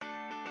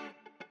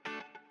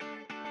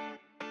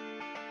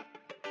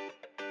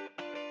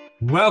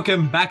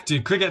Welcome back to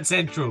Cricket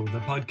Central, the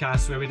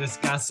podcast where we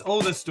discuss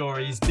all the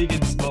stories, big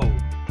and small.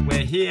 We're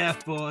here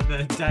for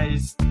the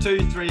days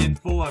 2, 3 and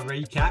 4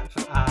 recap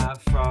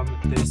from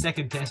the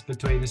second test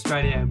between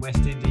Australia and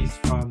West Indies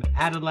from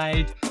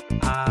Adelaide,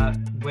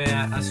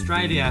 where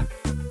Australia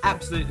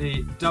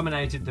absolutely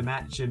dominated the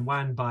match and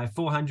won by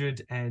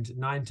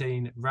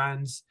 419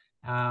 runs.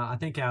 I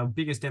think our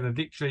biggest ever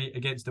victory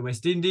against the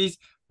West Indies.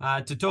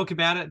 To talk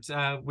about it,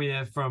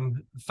 we're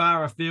from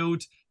far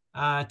afield.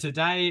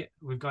 Today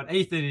we've got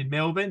Ethan in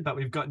Melbourne, but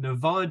we've got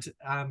Navod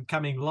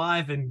coming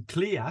live and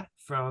clear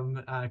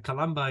from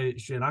Colombo,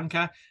 Sri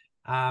Lanka,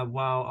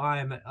 while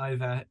I'm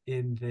over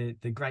in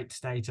the great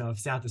state of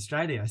South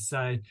Australia.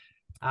 So,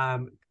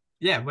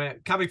 we're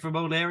coming from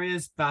all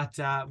areas, but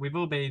we've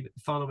all been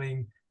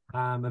following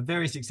a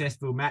very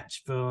successful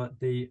match for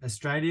the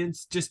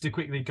Australians. Just to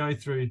quickly go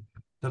through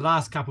the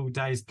last couple of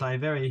days' play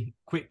very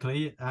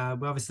quickly,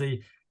 we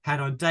obviously had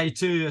on day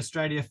 2,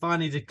 Australia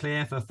finally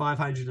declare for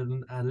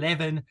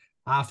 511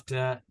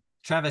 after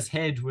Travis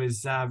Head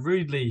was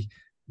rudely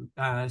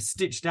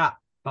stitched up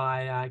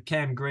by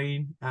Cam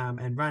Green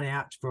and run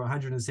out for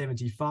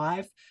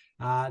 175.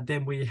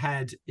 Then we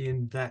had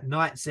in that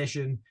night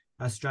session,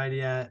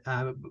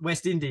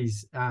 West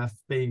Indies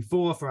being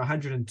 4 for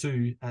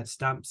 102 at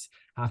stumps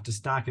after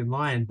Stark and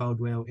Lyon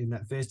bowled well in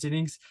that first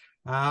innings.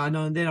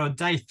 And then on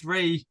day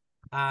 3,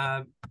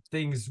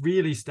 things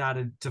really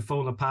started to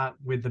fall apart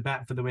with the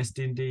bat for the West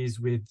Indies,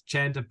 with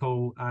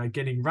Chanderpaul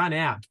getting run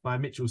out by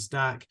Mitchell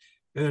Stark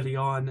early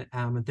on,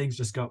 and things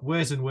just got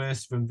worse and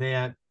worse from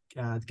there,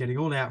 getting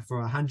all out for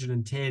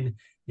 110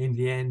 in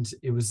the end.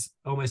 It was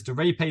almost a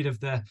repeat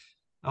of the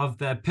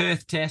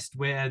Perth test,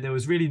 where there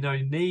was really no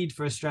need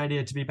for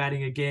Australia to be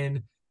batting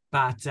again,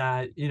 but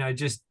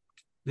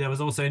there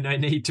was also no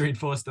need to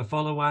enforce the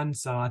follow one.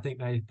 So I think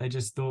they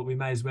just thought we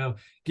may as well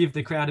give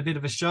the crowd a bit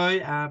of a show.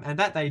 And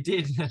that they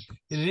did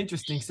in an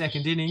interesting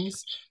second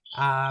innings,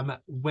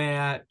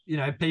 where,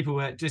 people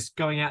were just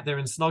going out there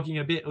and slogging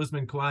a bit.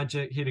 Usman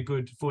Khawaja hit a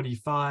good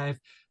 45.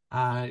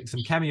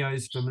 Some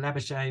cameos from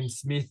Labuschagne,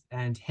 Smith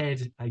and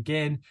Head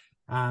again.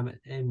 And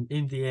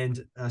in the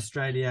end,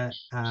 Australia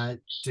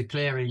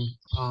declaring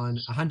on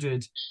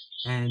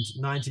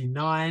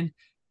 199.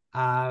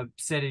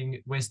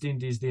 Setting West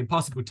Indies the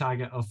impossible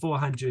target of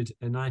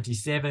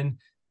 497.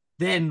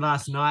 Then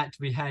last night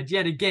we had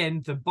yet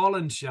again the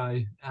Boland show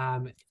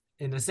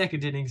in the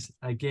second innings.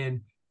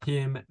 Again,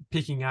 him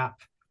picking up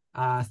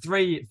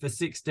 3 for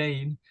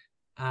 16.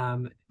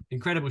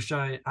 Incredible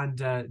show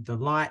under the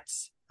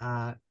lights,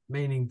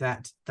 meaning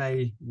that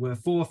they were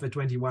 4 for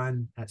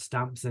 21 at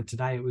stumps. So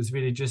today it was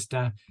really just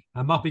a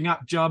mopping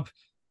up job,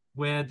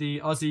 where the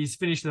Aussies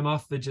finished them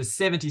off for just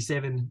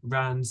 77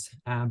 runs,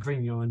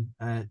 bringing on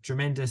a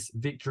tremendous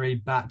victory,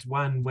 but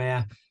one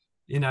where,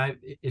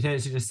 it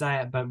hurts you to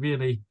say it, but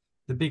really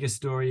the biggest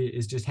story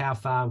is just how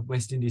far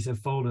West Indies have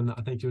fallen,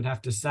 I think you would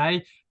have to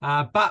say.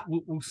 But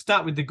we'll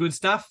start with the good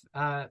stuff.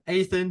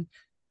 Ethan,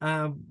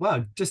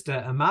 just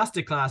a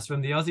masterclass from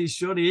the Aussies,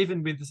 surely,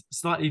 even with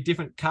slightly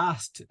different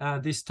cast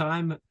this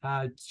time,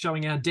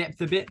 showing our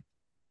depth a bit.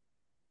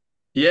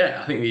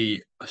 Yeah, I think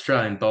the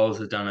Australian bowlers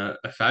have done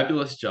a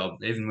fabulous job,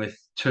 even with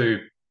 2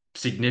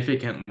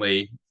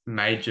 significantly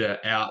major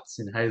outs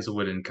in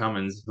Hazelwood and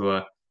Cummins, who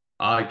are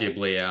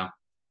arguably our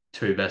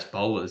 2 best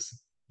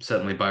bowlers,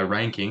 certainly by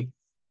ranking.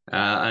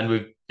 And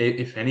we've,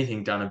 if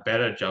anything, done a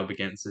better job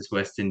against this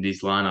West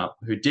Indies lineup,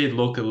 who did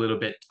look a little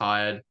bit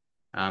tired,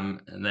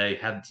 and they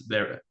had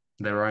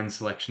their own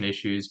selection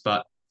issues,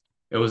 but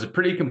it was a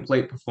pretty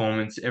complete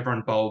performance.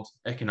 Everyone bowled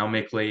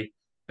economically.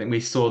 I think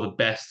we saw the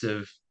best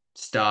of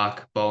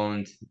Stark,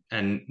 Boland,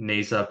 and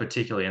Nisa,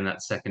 particularly in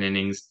that second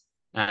innings.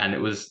 And it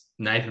was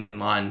Nathan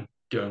Lyon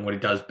doing what he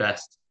does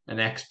best, an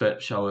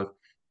expert show of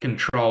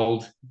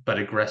controlled but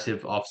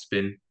aggressive off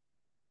spin.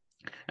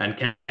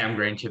 And Cam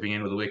Green chipping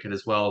in with a wicket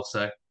as well.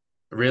 So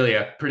really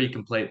a pretty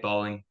complete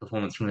bowling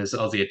performance from this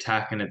Aussie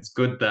attack. And it's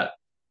good that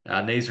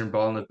Nisa and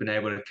Boland have been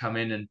able to come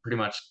in and pretty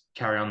much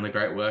carry on the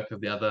great work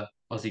of the other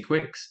Aussie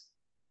quicks.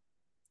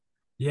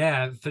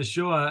 Yeah, for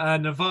sure.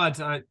 Navad,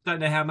 I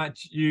don't know how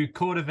much you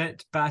caught of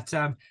it, but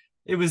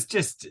it was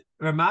just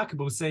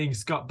remarkable seeing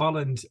Scott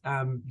Boland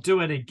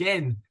do it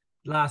again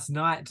last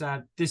night,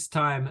 this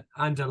time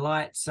under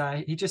lights.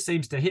 He just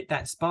seems to hit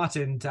that spot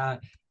and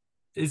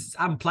is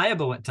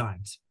unplayable at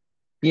times.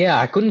 Yeah,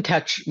 I couldn't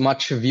catch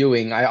much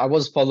viewing. I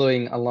was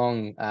following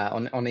along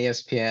on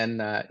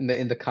ESPN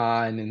in the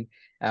car, and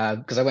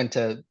because I went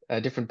to a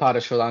different part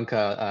of Sri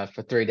Lanka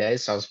for 3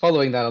 days, so I was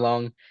following that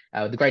along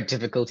with great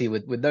difficulty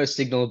with no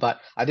signal. But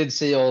I did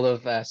see all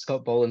of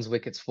Scott Boland's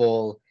wickets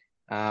fall,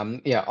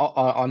 on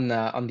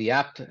the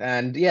app,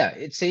 and yeah,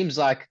 it seems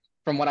like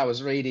from what I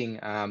was reading,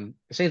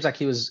 it seems like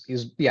he was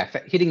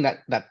hitting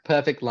that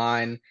perfect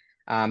line,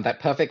 that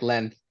perfect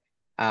length.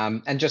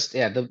 And just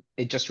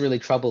it just really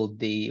troubled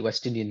the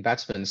West Indian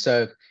batsmen.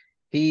 So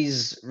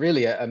he's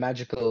really a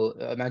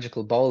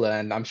magical bowler,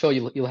 and I'm sure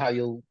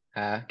you'll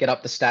get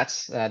up the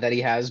stats that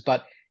he has.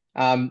 But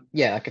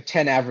Yeah, like a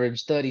 10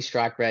 average, 30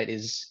 strike rate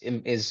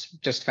is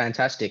just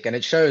fantastic, and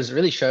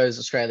really shows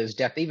Australia's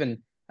depth.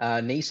 Even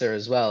Nisa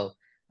as well.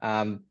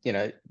 You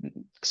know,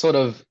 sort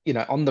of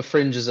on the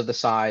fringes of the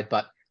side,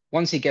 but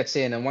once he gets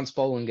in and once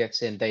Boland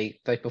gets in, they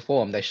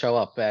perform, they show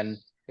up, and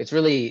it's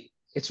really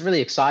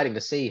exciting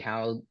to see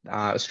how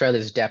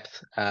Australia's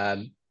depth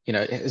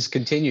has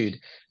continued.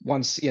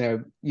 Once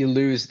you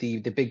lose the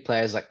big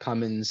players like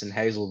Cummins and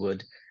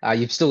Hazelwood,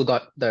 you've still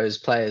got those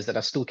players that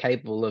are still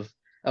capable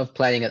of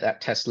playing at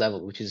that test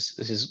level, which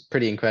is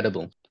pretty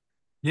incredible.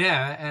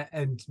 Yeah,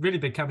 and really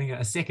becoming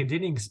a second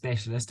innings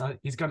specialist.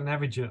 He's got an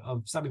average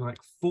of something like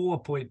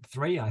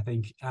 4.3, I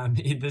think,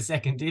 in the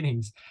second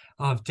innings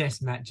of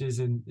test matches,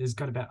 and has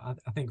got about,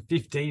 I think,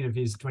 15 of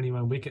his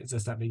 21 wickets or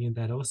something in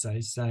that also.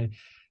 So,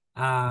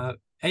 uh,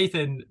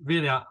 Ethan,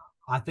 really,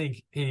 I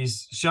think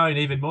he's shown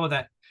even more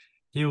that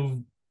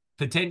he'll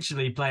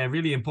potentially play a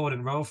really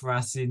important role for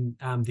us in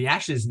the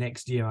Ashes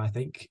next year. I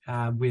think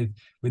with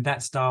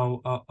that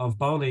style of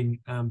bowling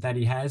that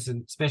he has,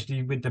 and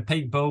especially with the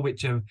pink ball,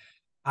 which are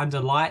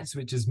under lights,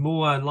 which is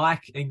more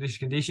like English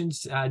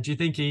conditions. Do you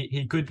think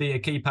he could be a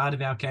key part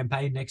of our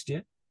campaign next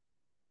year?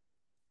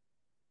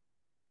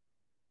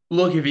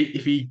 Look,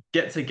 if he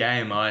gets a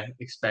game, I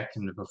expect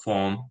him to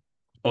perform.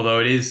 Although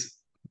it is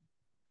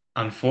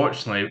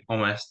unfortunately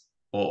almost,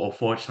 or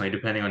fortunately,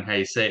 depending on how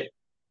you see it,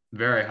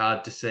 very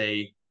hard to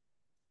see,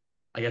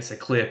 I guess, a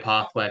clear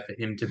pathway for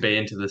him to be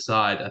into the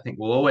side. I think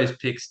we'll always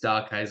pick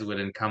Stark, Hazelwood,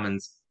 and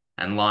Cummins,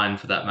 and Lyon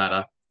for that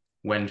matter,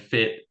 when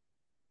fit.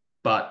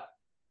 But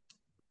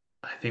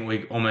I think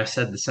we almost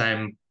said the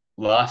same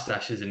last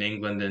Ashes in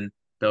England, and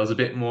there was a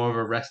bit more of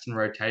a rest and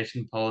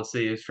rotation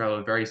policy. Australia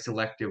were very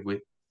selective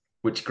with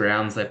which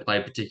grounds they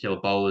play particular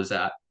bowlers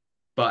at.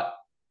 But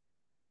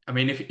I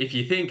mean, if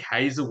you think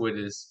Hazelwood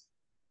is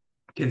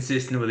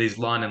consistent with his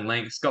line and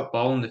length, Scott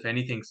Boland, if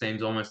anything,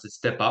 seems almost a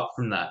step up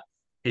from that.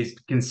 He's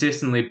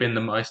consistently been the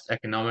most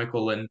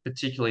economical, and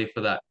particularly for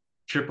that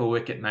triple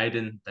wicket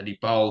maiden that he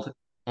bowled,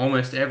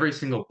 almost every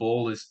single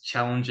ball is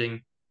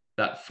challenging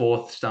that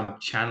fourth stump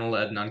channel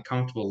at an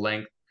uncomfortable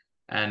length.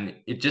 And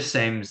it just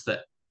seems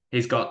that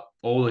he's got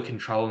all the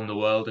control in the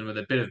world, and with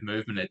a bit of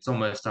movement, it's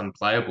almost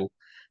unplayable.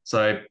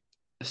 So,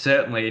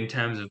 certainly in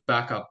terms of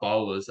backup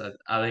bowlers,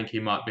 I think he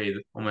might be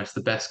almost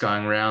the best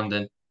going around.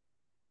 And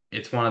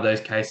it's one of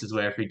those cases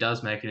where if he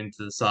does make it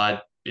into the side,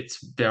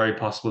 it's very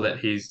possible that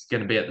he's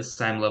going to be at the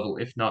same level,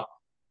 if not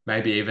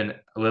maybe even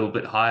a little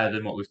bit higher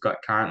than what we've got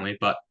currently.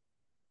 But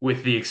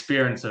with the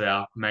experience of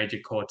our major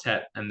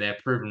quartet and their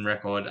proven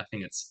record, I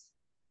think it's,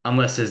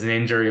 unless there's an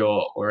injury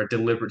or a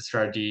deliberate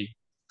strategy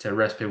to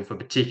rest people for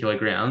particular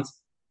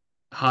grounds,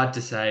 hard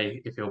to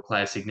say if he'll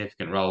play a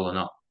significant role or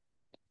not.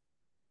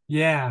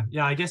 Yeah.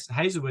 I guess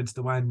Hazelwood's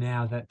the one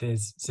now that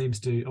there's seems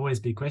to always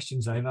be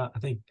questions over. I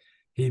think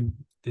he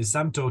there's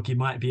some talk he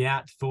might be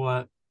out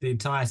for the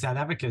entire South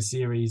Africa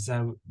series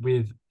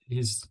with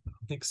his,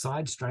 I think,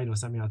 side strain or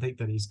something. I think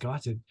that he's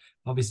got it.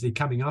 Obviously,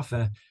 coming off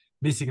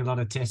missing a lot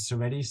of tests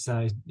already.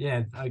 So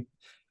yeah,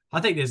 I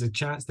think there's a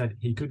chance that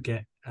he could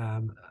get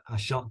a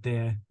shot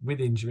there with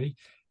injury.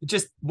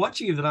 Just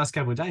watching him the last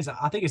couple of days,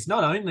 I think it's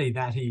not only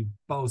that he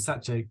bowls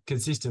such a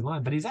consistent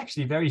line, but he's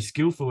actually very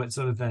skillful at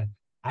sort of the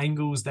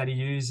angles that he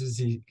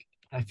uses.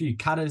 A few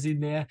cutters in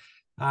there.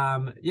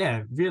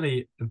 Yeah,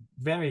 really a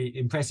very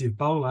impressive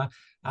bowler.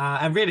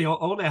 And really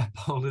all our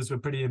bowlers were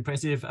pretty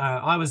impressive.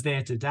 I was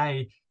there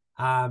today,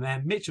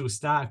 and Mitchell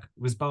Stark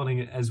was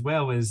bowling as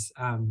well as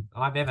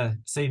I've ever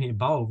seen him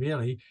bowl,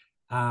 really.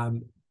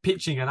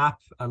 Pitching it up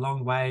a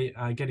long way,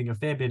 getting a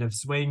fair bit of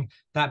swing.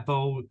 That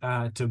ball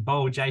to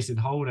bowl Jason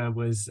Holder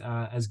was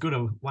as good a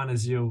one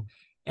as you'll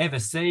ever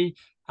see.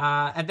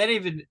 And then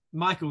even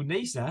Michael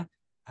Neser,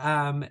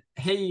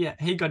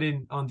 he got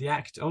in on the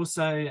act,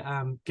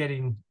 also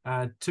getting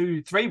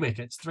three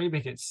wickets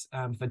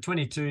for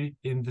 22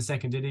 in the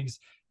second innings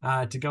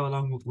to go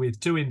along with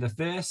two in the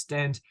first,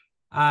 and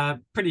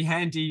pretty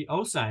handy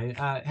also.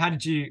 How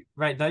did you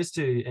rate those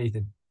two,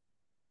 Ethan?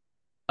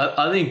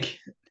 I think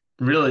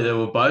really they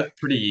were both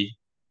pretty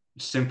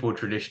simple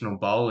traditional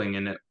bowling,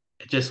 and it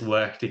just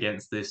worked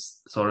against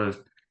this sort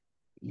of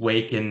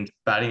weakened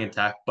batting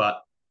attack. But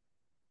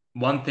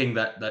one thing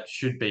that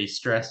should be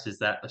stressed is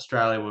that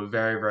Australia were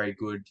very, very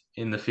good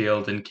in the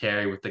field and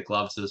carry with the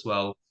gloves as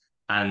well.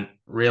 And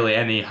really,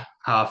 any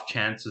half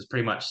chance was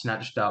pretty much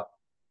snatched up,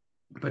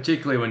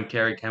 particularly when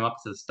Carey came up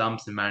to the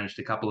stumps and managed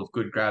a couple of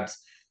good grabs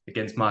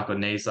against Michael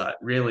Neser.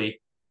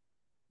 Really,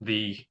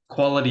 the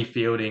quality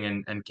fielding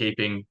and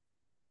keeping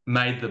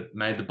made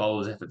the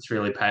bowlers' efforts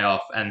really pay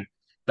off. And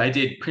they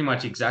did pretty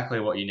much exactly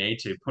what you need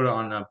to put it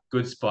on a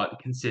good spot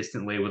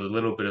consistently with a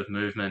little bit of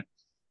movement,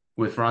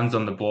 with runs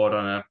on the board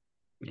on a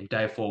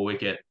day four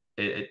wicket.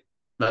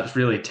 That's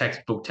really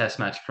textbook Test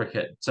match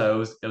cricket.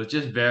 So it was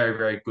just very,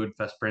 very good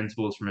first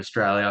principles from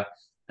Australia.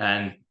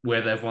 And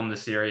where they've won the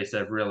series,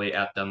 they've really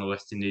outdone the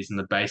West Indies in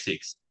the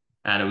basics.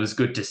 And it was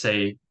good to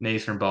see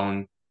Nees and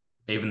Boland,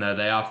 even though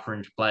they are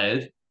fringe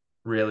players,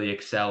 really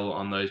excel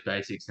on those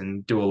basics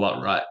and do a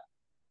lot right.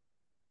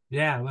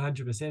 Yeah,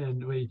 100%.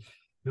 And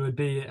it would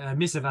be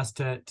amiss of us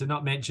to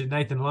not mention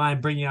Nathan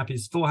Lyon bringing up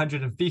his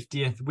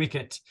 450th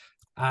wicket.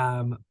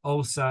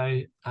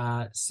 Also,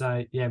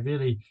 so yeah,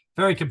 really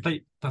very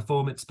complete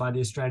performance by the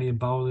Australian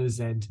bowlers,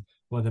 and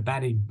well, the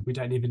batting, we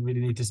don't even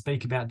really need to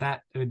speak about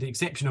that, with the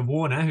exception of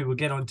Warner, who we'll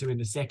get onto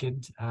in a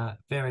second.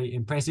 Very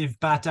impressive.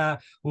 But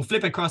we'll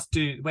flip across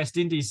to West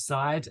Indies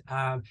side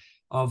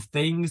of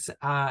things.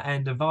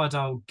 And Navod,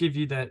 I'll give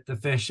you the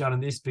first shot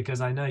on this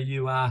because I know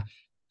you are,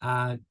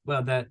 I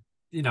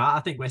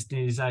think West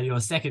Indies are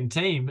your second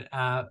team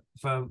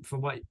from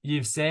what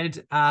you've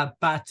said.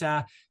 But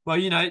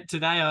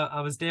today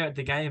I was there at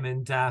the game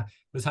and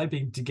was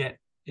hoping to get,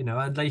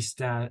 at least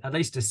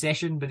a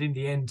session, but in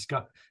the end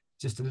got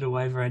just a little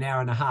over an hour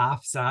and a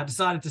half. So I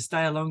decided to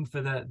stay along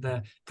for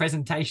the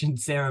presentation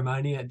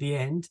ceremony at the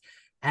end.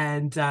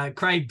 And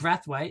Craig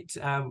Brathwaite,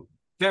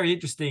 very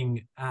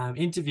interesting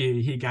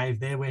interview he gave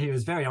there, where he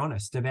was very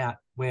honest about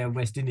where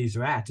West Indies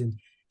are at, and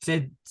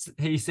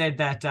he said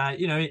that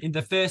in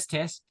the first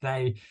test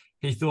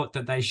he thought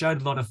that they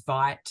showed a lot of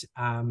fight,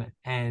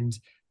 and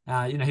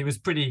he was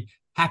pretty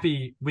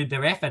happy with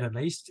their effort, at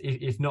least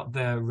if not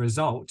the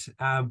result.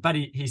 But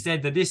he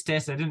said that this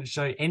test they didn't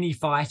show any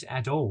fight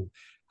at all.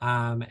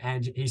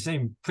 And he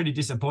seemed pretty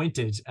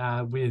disappointed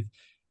with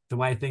the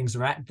way things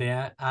are at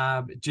there.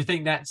 Do you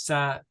think that's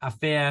a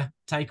fair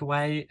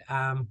takeaway?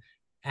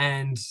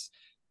 And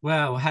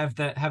well, have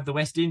the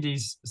West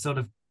Indies sort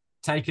of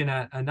taken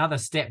another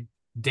step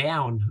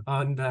down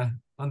on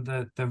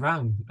the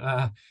rung?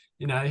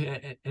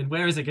 And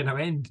where is it going to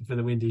end for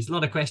the Windies? A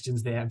lot of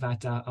questions there,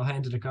 but I'll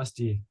hand it across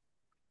to you.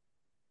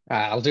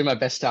 I'll do my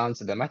best to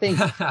answer them. I think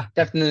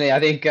definitely. I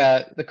think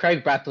the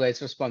Craig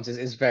Brathwaite's response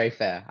is very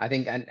fair. I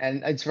think, and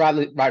it's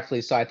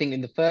rightfully so. I think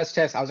in the first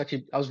test, I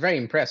was very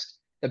impressed.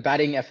 The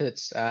batting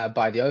efforts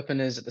by the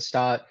openers at the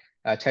start,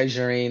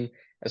 Tajerine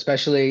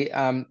especially,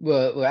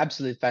 were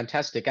absolutely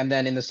fantastic. And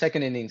then in the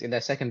second innings, in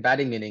their second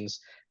batting innings,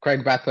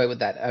 Craig Brathwaite with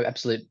that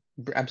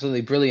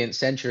absolutely brilliant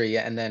century,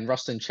 and then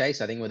Roston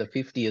Chase, I think, with a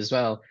 50 as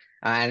well,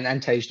 and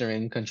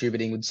Tajerine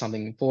contributing with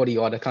something 40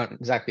 odd. I can't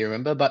exactly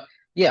remember, but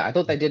yeah, I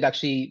thought they did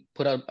actually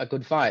put up a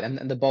good fight,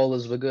 and the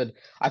bowlers were good.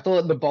 I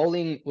thought the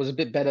bowling was a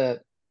bit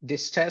better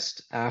this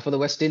test for the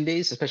West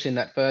Indies, especially in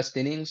that first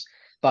innings.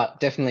 But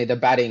definitely the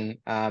batting,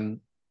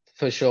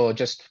 for sure,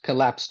 just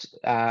collapsed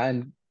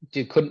and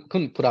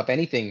couldn't put up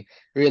anything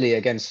really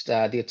against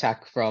the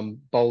attack from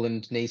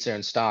Boland, Neser,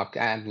 and Stark,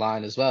 and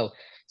Lyon as well.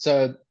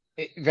 So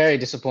very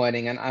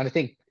disappointing, and I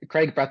think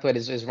Craig Brathwaite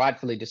is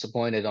rightfully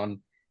disappointed on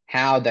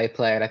how they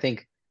played. I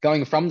think,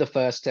 going from the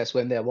first test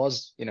when there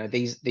was,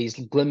 these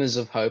glimmers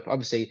of hope,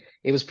 obviously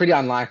it was pretty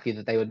unlikely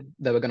that they were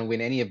going to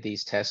win any of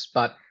these tests,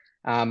 but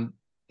they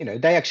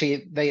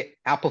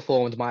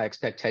outperformed my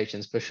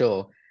expectations for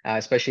sure,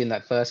 especially in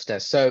that first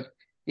test. So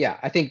yeah,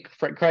 I think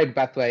Craig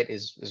Brathwaite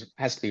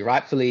has to be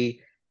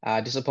rightfully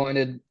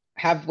disappointed.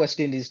 Have West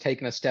Indies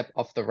taken a step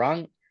off the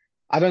rung?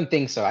 I don't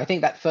think so. I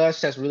think that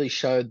first test really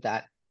showed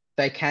that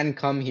they can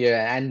come here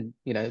and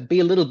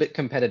be a little bit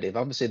competitive.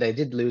 Obviously, they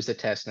did lose the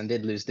test and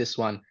did lose this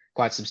one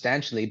quite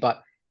substantially.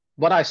 But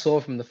what I saw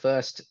from the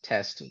first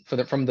test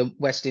from the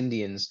West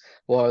Indians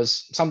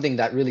was something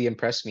that really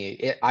impressed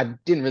me. I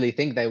didn't really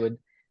think they would.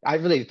 I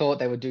really thought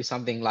they would do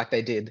something like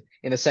they did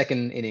in the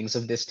second innings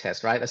of this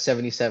test, right? A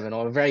 77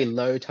 or a very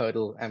low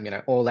total,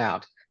 all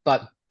out.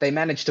 But they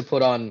managed to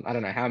put on, I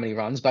don't know how many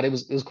runs, but it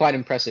was quite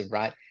impressive,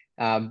 right?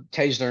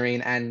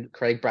 Tajerine and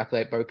Craig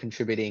Brathwaite both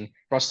contributing.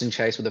 Roston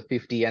Chase with a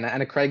 50 and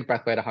a Craig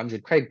Brathwaite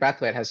 100. Craig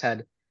Brathwaite has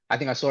had, I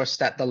think I saw a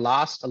stat, the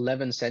last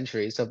 11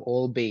 centuries have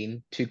all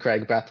been to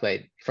Craig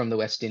Brathwaite from the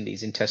West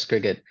Indies in Test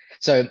cricket.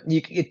 So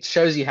it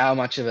shows you how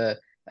much of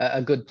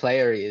a good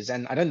player he is.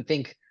 And I don't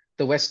think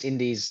the West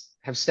Indies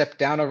have stepped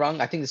down a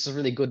rung. I think this is a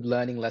really good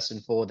learning lesson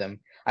for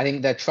them. I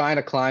think they're trying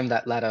to climb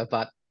that ladder,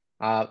 but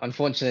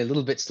unfortunately a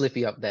little bit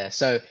slippy up there.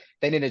 So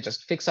they need to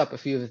just fix up a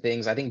few of the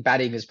things. I think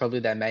batting is probably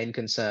their main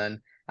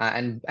concern,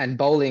 and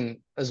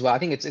bowling as well. I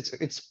think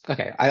it's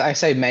okay. I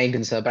say main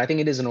concern, but I think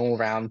it is an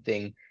all-round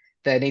thing.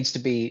 There needs to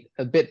be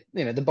a bit,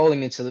 the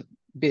bowling needs to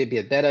be a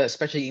bit better,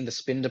 especially in the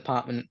spin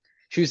department.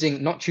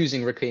 Not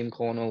choosing Rakeem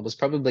Cornwall was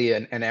probably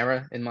an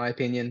error, in my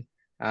opinion.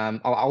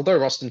 Although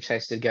Roston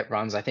Chase did get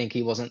runs, I think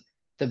he wasn't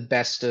the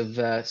best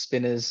of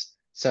spinners.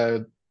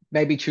 So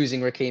maybe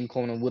choosing Rakeem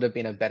Cornwall would have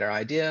been a better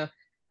idea.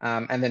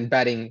 And then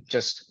batting,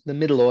 just the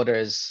middle order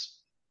is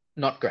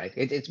not great.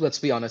 It's let's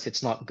be honest,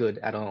 it's not good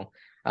at all.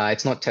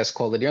 It's not test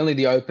quality. Only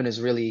the openers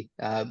really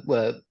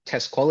were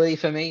test quality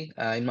for me,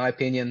 in my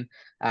opinion,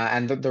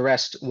 and the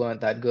rest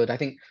weren't that good. I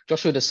think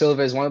Joshua Da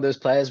Silva is one of those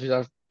players which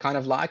I've kind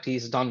of liked.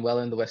 He's done well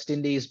in the West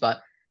Indies, but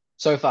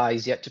so far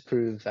he's yet to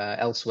prove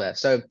elsewhere.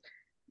 So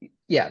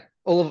yeah,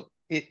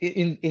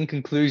 in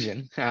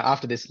conclusion,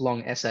 after this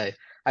long essay,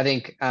 I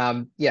think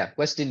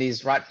West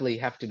Indies rightfully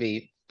have to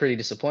be pretty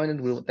disappointed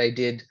with what they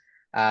did.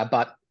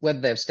 But whether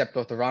they've stepped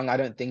off the rung, I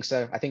don't think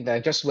so. I think they're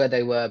just where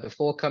they were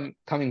before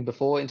coming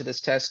before into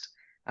this test,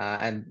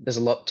 and there's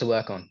a lot to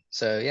work on.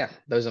 So yeah,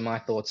 those are my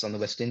thoughts on the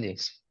West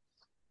Indies.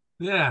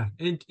 Yeah,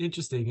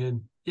 interesting,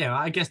 and yeah,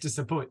 I guess to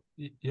support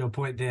your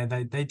point there,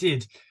 they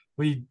did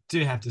we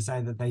do have to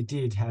say that they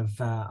did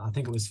have, I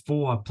think it was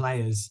 4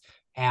 players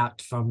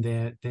out from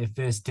their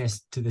first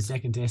test to the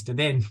second test, and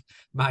then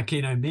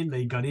Marquino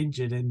Minley got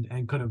injured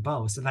and couldn't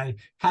bowl. So they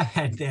have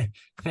had their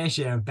fair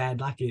share of bad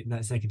luck in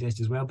that second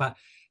test as well. But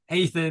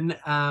Ethan,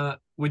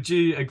 would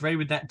you agree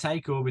with that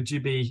take, or would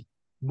you be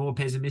more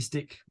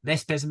pessimistic,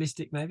 less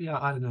pessimistic maybe?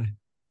 I don't know.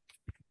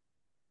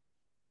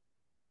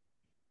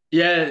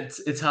 Yeah,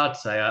 it's hard to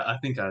say. I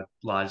think I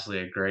largely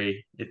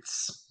agree.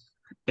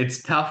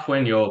 It's tough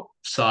when your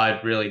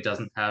side really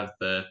doesn't have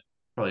the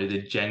probably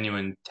the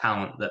genuine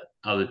talent that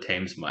other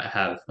teams might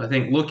have. I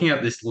think looking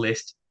at this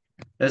list,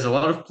 there's a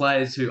lot of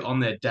players who on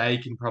their day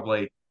can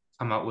probably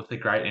come up with a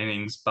great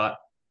innings, but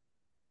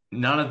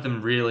none of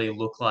them really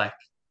look like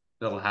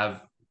they'll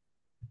have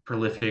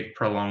prolific,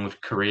 prolonged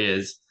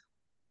careers.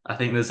 I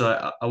think there's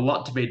a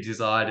lot to be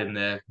desired in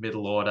their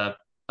middle order.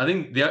 I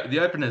think the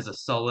openers are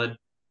solid,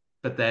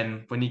 but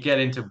then when you get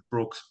into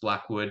Brooks,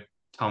 Blackwood,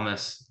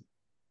 Thomas,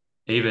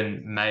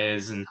 even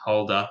Mayers and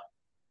Holder,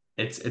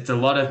 it's a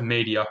lot of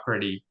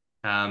mediocrity.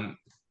 And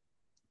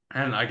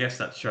I guess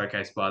that's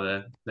showcased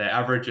by their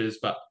averages,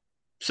 but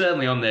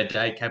certainly on their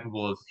day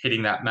capable of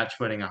hitting that match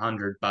winning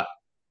 100. But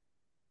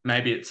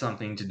maybe it's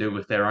something to do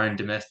with their own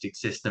domestic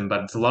system.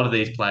 But it's a lot of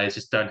these players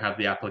just don't have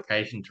the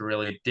application to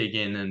really dig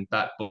in and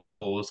bat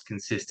balls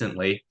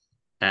consistently.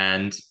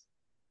 And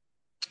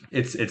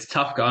it's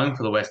tough going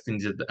for the West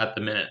Indies at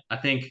the minute. I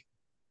think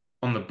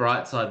on the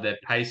bright side, their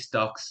pace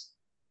stocks,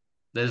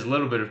 there's a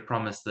little bit of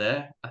promise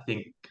there. I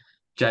think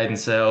Jaden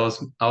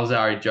Searles,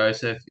 Alzari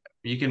Joseph,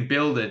 you can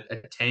build a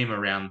team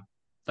around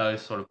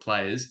those sort of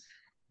players.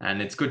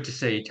 And it's good to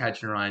see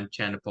Taj and Ryan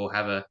Chanderpaul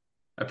have a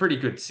pretty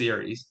good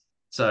series.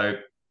 So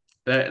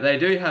they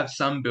do have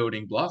some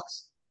building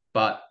blocks,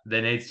 but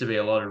there needs to be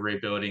a lot of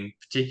rebuilding,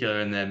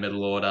 particularly in their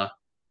middle order,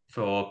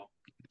 for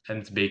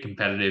them to be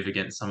competitive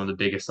against some of the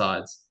bigger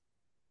sides.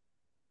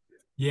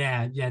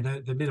 Yeah,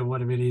 the middle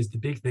order really is the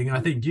big thing. And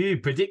I think you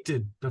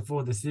predicted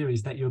before the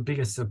series that your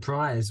biggest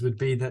surprise would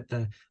be that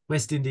the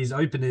West Indies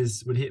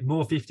openers would hit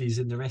more 50s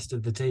than the rest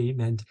of the team.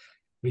 And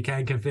we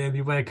can confirm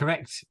you were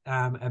correct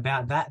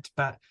about that,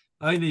 but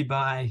only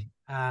by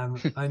a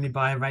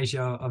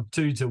ratio of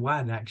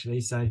 2-1,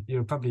 actually. So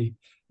you probably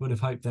would have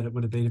hoped that it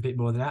would have been a bit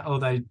more than that,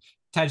 although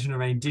Taj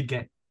Nareen did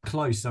get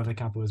close on a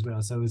couple as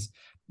well. So it was,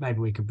 maybe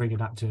we could bring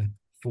it up to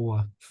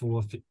four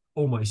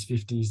almost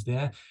 50s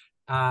there.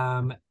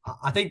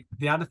 I think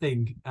the other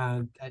thing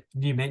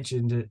you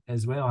mentioned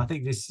as well, I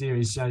think this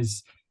series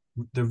shows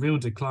the real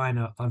decline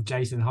of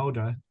Jason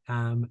Holder.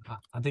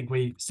 I think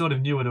we sort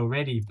of knew it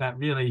already, but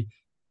really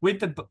with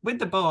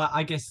the ball,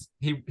 I guess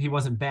he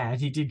wasn't bad.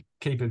 He did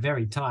keep it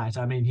very tight.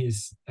 I mean,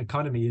 his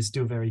economy is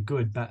still very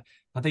good, but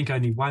I think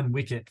only 1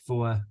 wicket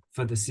for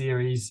the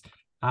series.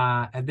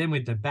 And then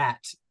with the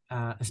bat,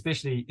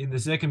 especially in the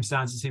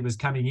circumstances he was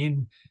coming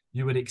in,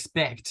 you would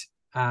expect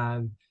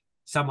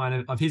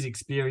someone of his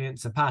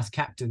experience, a past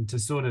captain, to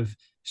sort of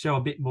show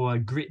a bit more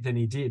grit than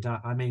he did.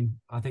 I mean,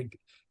 I think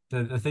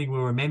the thing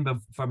we'll remember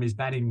from his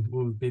batting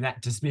will be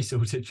that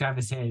dismissal to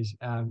Travis Head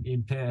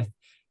in Perth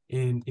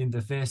in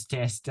the first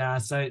test.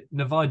 So,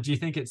 Navod, do you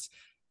think it's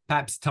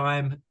perhaps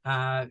time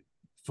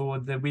for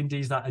the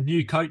Windies, like a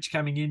new coach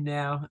coming in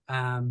now?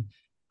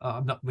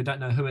 We don't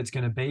know who it's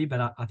going to be,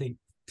 but I think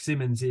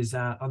Simmons is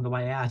on the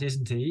way out,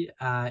 isn't he?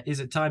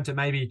 Is it time to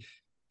maybe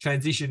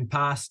transition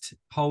past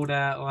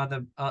Holder or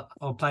other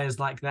or players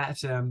like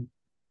that?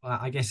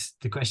 I guess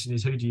the question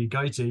is, who do you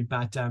go to?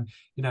 But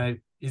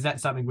is that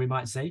something we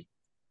might see?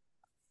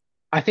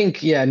 I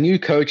think, yeah, new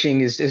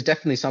coaching is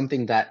definitely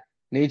something that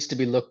needs to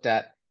be looked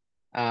at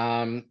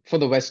for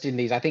the West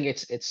Indies. I think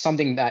it's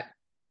something that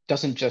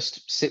doesn't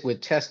just sit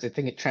with Test. I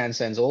think it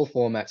transcends all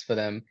formats for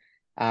them.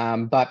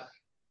 But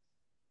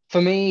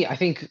for me, I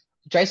think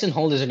Jason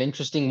Holder is an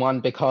interesting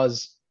one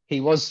because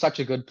he was such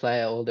a good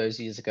player all those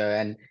years ago,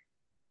 and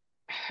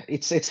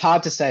it's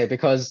hard to say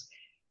because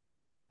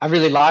I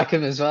really like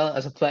him as well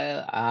as a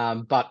player.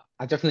 But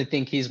I definitely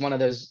think he's one of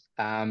those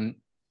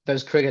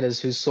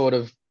cricketers who's sort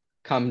of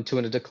come to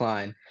a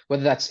decline,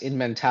 whether that's in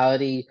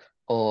mentality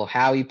or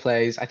how he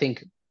plays. I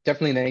think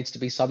definitely there needs to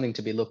be something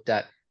to be looked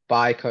at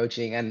by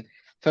coaching. And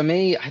for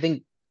me, I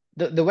think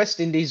the West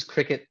Indies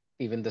cricket,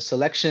 even the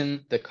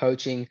selection, the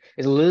coaching,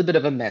 is a little bit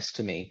of a mess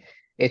to me.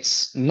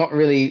 It's not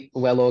really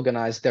well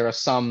organized. There are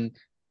some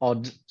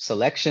odd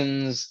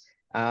selections.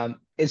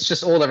 It's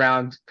just all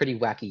around pretty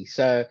wacky.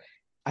 So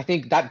I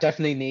think that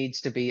definitely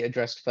needs to be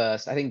addressed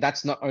first. I think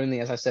that's not only,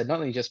 as I said, not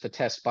only just for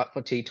Test, but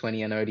for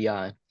T20 and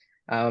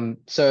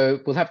ODI. So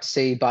we'll have to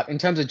see. But in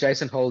terms of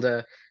Jason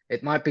Holder,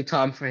 it might be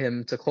time for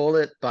him to call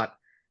it, but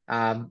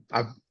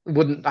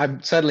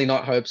I'd certainly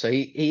not hope so.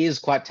 He is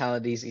quite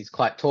talented. He's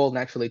quite tall,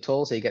 naturally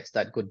tall, so he gets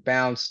that good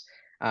bounce.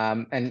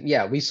 And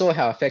yeah, we saw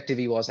how effective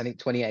he was, I think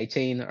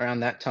 2018, around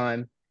that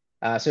time.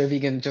 So if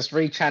he can just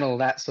rechannel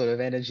that sort of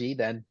energy,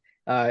 then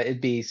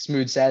it'd be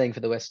smooth sailing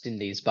for the West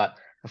Indies. But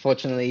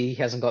unfortunately, he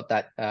hasn't got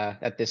that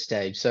at this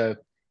stage. So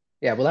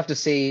yeah, we'll have to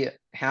see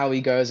how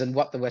he goes and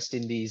what the West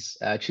Indies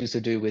choose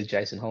to do with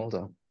Jason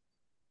Holder.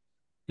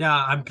 Yeah,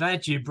 I'm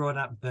glad you brought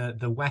up the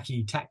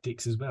wacky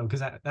tactics as well, because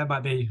that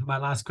might be my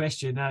last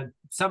question.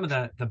 Some of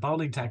the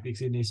bowling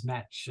tactics in this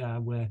match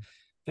were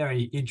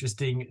very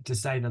interesting, to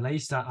say the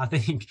least. I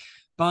think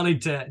bowling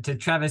to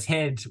Travis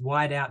Head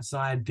wide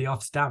outside the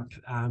off stump,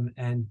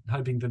 and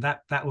hoping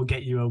that will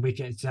get you a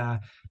wicket,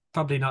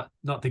 probably not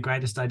the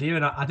greatest idea.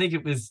 And I think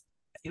it was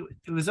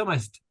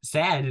almost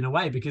sad in a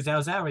way, because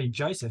Alzari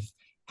Joseph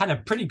had a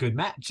pretty good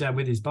match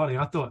with his bowling.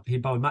 I thought he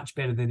bowled much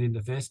better than in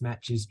the first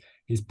match.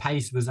 His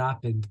pace was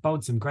up and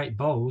bowled some great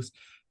bowls.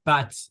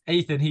 But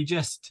Ethan, he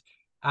just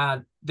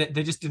there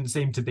just didn't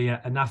seem to be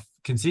enough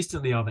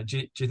consistently of it.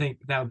 Do you think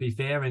that would be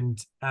fair? And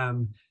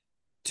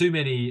too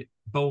many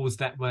balls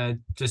that were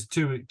just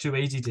too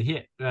easy to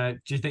hit. Do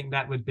you think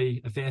that would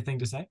be a fair thing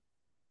to say?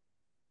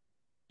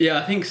 Yeah,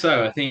 I think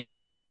so. I think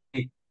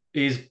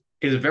he's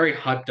he's a very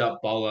hyped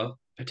up bowler,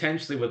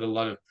 potentially with a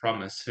lot of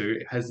promise, who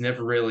has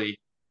never really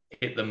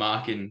hit the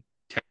mark in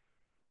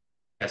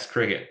Test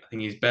cricket. I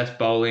think his best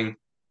bowling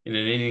in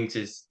an innings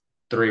is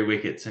 3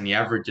 wickets, and he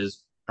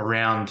averages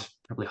around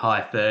probably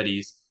high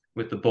 30s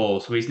with the ball.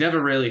 So he's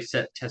never really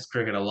set Test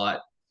cricket alight,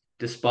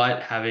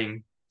 despite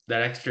having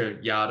that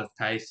extra yard of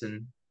pace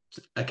and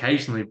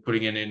occasionally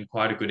putting it in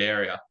quite a good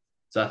area.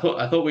 So I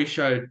thought we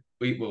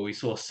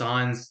saw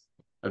signs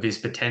of his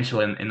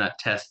potential in that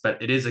test,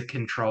 but it is a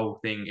control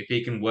thing. If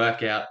he can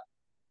work out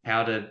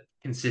how to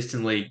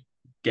consistently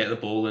get the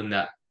ball in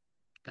that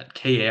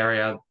key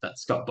area that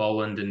Scott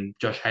Boland and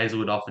Josh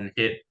Hazlewood often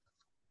hit,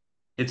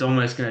 it's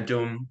almost going to do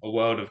him a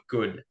world of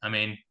good. I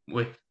mean,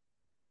 with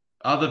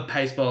other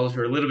pace bowlers who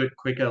are a little bit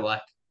quicker,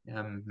 like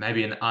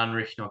maybe an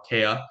Anrich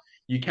Nokia,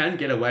 you can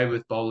get away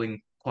with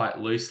bowling quite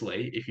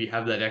loosely if you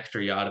have that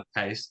extra yard of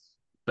pace.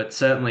 But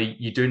certainly,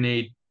 you do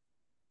need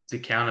to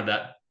counter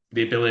that,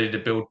 the ability to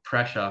build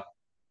pressure.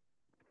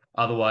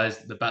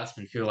 Otherwise, the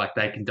batsmen feel like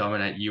they can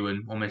dominate you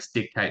and almost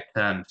dictate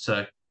terms.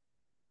 So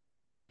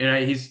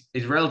he's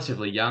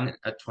relatively young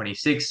at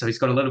 26, so he's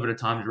got a little bit of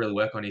time to really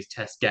work on his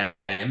test game.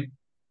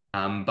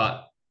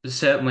 But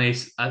certainly,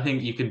 I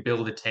think you can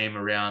build a team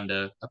around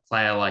a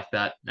player like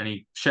that, and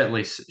he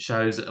certainly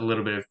shows a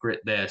little bit of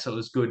grit there. So it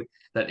was good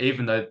that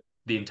even though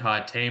the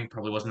entire team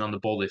probably wasn't on the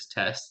ball this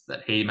test,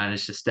 that he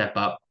managed to step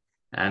up.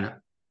 And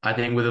I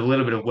think with a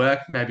little bit of work,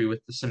 maybe with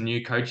some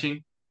new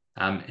coaching,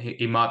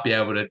 he might be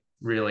able to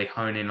really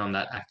hone in on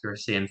that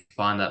accuracy and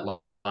find that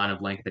line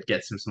of length that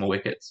gets him some more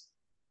wickets.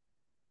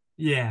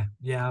 Yeah,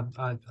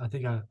 I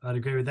think I'd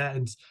agree with that.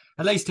 And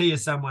at least he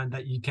is someone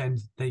that you can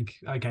think,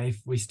 okay,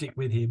 if we stick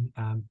with him,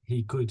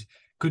 he could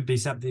be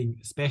something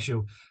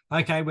special.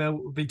 Okay, well,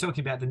 we'll be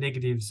talking about the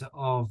negatives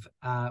of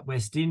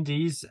West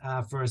Indies.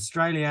 For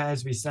Australia,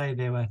 as we say,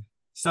 there were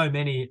so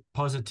many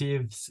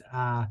positives.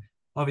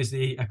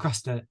 Obviously,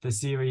 across the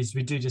series,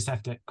 we do just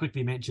have to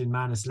quickly mention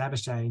Marnus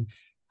Labuschagne,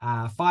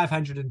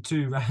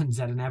 502 runs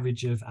at an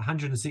average of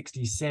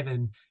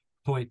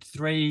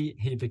 167.3.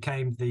 He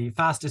became the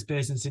fastest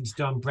person since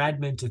Don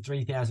Bradman to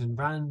 3,000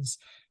 runs.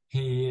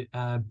 He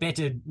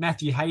bettered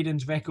Matthew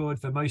Hayden's record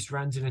for most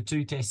runs in a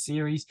two-test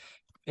series.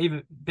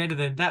 Even better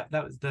than that,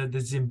 that was the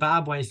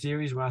Zimbabwe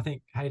series, where I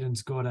think Hayden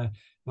scored a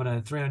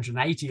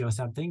 380 or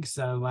something.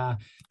 So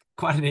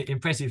quite an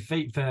impressive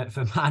feat for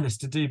Marnus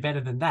to do better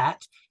than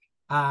that.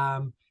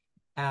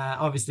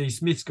 Obviously,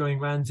 Smith scoring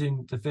runs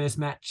in the first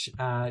match,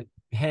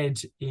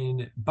 Head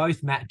in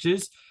both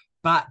matches.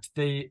 But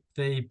the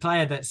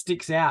player that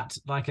sticks out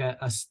like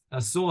a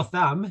sore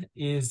thumb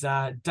is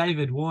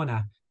David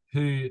Warner,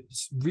 who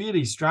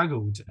really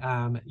struggled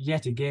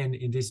yet again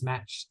in this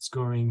match,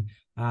 scoring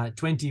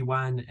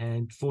 21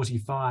 and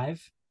 45.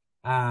 Is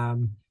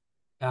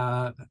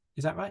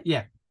that right?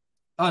 Yeah.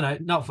 Oh, no,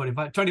 not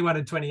 45, 21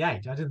 and 28. I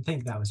didn't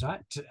think that was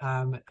right.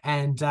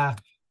 And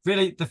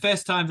really, the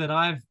first time that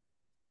I've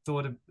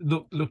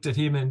looked at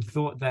him and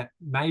thought that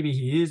maybe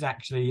he is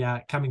actually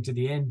coming to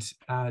the end.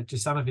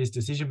 Just some of his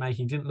decision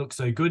making didn't look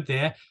so good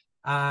there.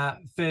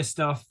 First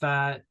off,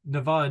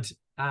 Navod.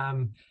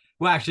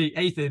 Well, actually,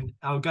 Ethan,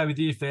 I'll go with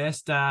you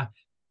first.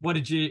 What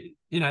did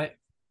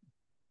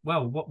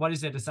what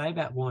is there to say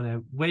about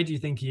Warner? Where do you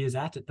think he is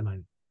at the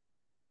moment?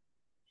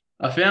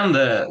 I found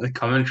the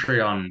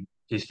commentary on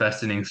his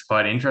first innings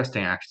quite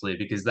interesting actually,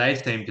 because they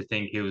seemed to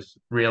think he was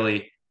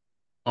really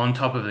on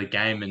top of the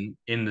game and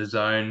in the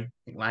zone. I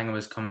think Langer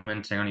was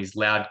commenting on his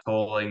loud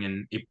calling,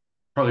 and he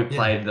probably Yeah,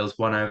 played. There was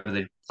one over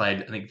that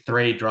played, I think,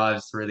 3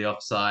 drives through the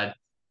offside.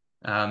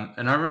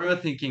 And I remember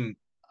thinking,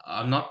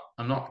 I'm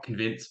not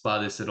convinced by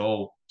this at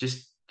all.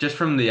 Just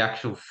from the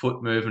actual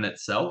foot movement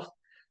itself,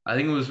 I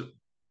think it was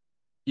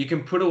you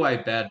can put away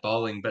bad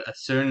bowling, but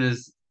as soon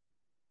as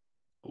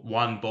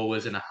one ball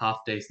was in a half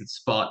decent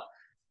spot,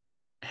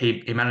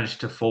 he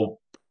managed to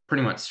fall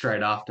pretty much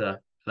straight after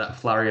that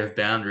flurry of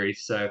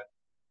boundaries. So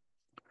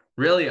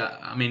really,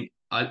 I mean,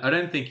 I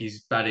don't think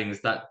his batting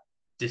is that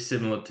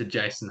dissimilar to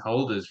Jason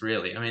Holder's,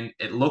 really. I mean,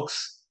 it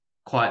looks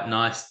quite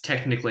nice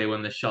technically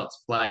when the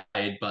shot's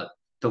played, but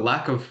the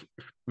lack of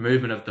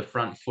movement of the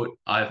front foot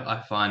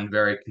I find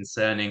very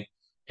concerning,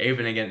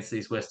 even against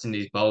these West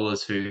Indies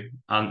bowlers who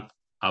are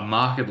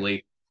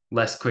markedly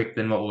less quick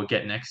than what we'll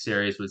get next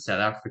series with South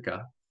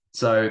Africa.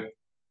 So,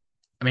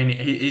 I mean,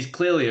 he's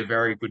clearly a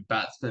very good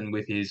batsman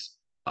with his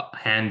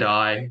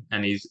hand-eye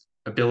and his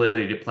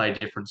ability to play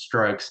different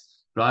strokes.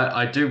 But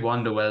I do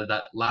wonder whether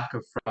that lack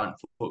of front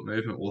foot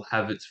movement will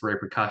have its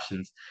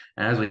repercussions.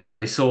 And as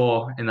we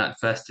saw in that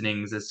first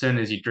innings, as soon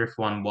as you drift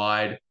one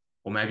wide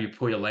or maybe you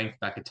pull your length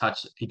back a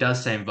touch, he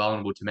does seem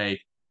vulnerable to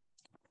me.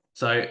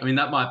 So, I mean,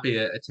 that might be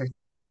a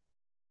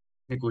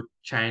technical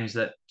change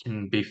that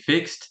can be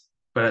fixed.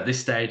 But at this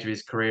stage of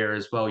his career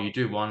as well, you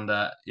do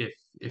wonder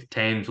if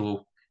teams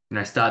will,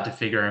 start to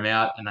figure him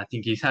out. And I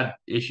think he's had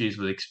issues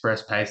with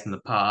express pace in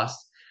the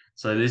past.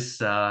 So this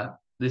South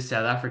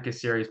Africa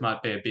series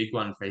might be a big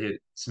one for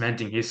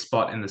cementing his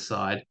spot in the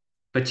side.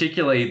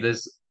 Particularly,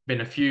 there's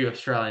been a few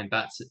Australian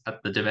bats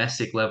at the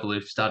domestic level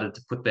who've started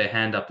to put their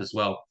hand up as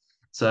well.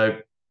 So,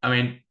 I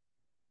mean,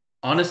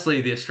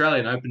 honestly, the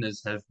Australian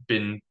openers have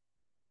been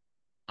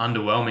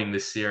underwhelming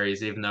this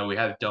series, even though we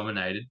have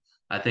dominated.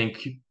 I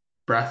think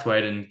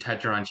Brathwaite and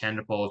Tajiran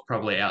Chanderpaul have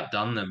probably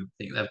outdone them. I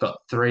think they've got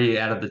 3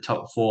 out of the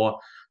top 4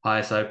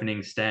 highest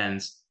opening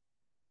stands.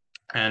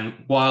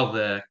 And while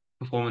the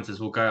performances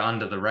will go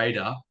under the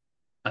radar,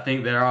 I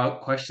think there are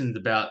questions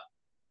about,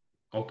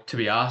 or to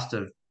be asked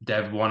of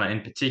David Warner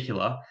in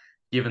particular,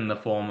 given the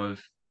form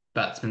of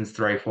batsmen's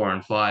 3, 4,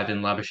 and 5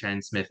 in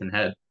Labuschagne, Smith, and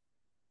Head.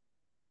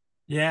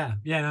 Yeah,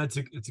 no, it's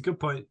a good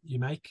point you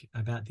make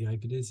about the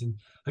openers, and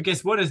I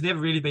guess Warner's never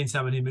really been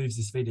someone who moves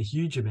his feet a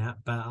huge amount,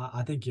 but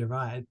I think you're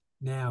right.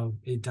 Now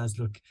it does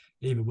look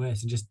even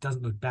worse and just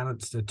doesn't look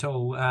balanced at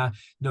all.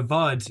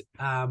 Navod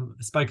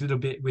spoke a little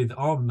bit with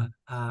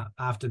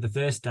after the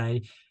first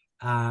day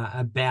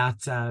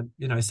about some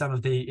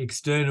of the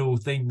external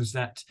things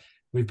that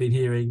we've been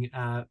hearing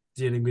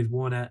dealing with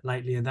Warner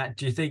lately, and that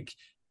do you think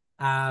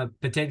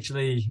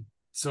potentially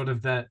sort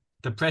of the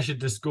pressure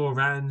to score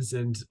runs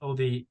and all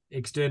the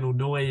external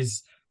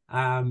noise,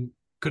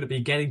 could it be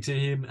getting to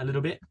him a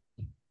little bit?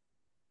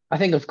 I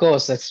think, of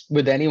course, that's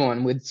with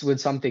anyone with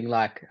something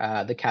like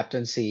the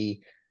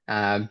captaincy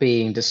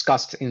being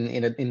discussed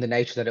in the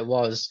nature that it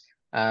was,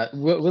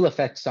 will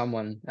affect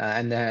someone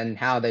and then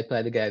how they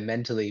play the game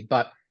mentally.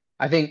 But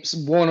I think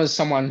Warner's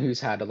someone who's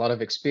had a lot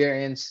of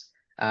experience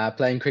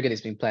playing cricket.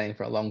 He's been playing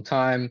for a long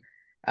time,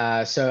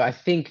 so I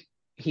think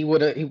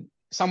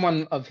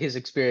someone of his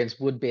experience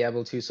would be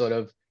able to sort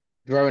of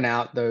drone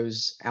out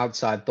those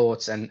outside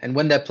thoughts and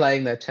when they're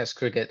playing their test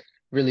cricket,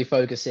 really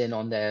focus in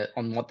on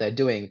what they're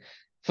doing.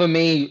 For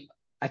me,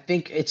 I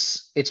think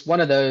it's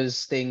one of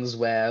those things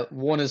where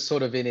Warner's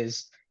sort of in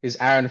his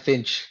Aaron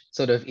Finch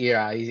sort of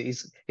era.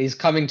 He's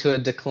coming to a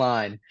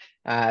decline,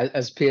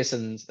 as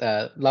Pearson's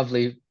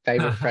lovely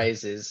favorite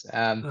phrase is,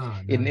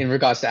 in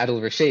regards to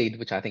Adil Rashid,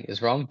 which I think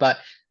is wrong. But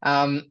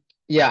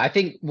yeah, I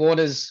think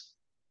Warner's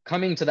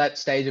coming to that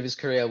stage of his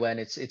career when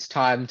it's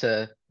time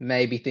to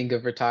maybe think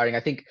of retiring. I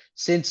think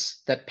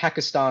since that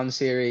Pakistan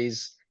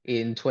series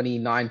in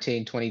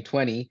 2019,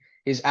 2020,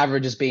 his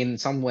average has been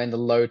somewhere in the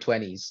low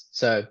 20s.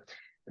 So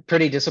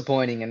pretty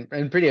disappointing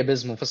and pretty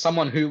abysmal for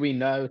someone who we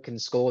know can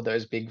score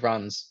those big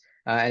runs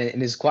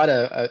and is quite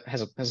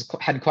has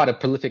had quite a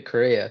prolific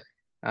career.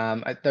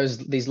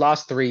 These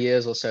last 3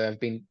 years or so have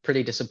been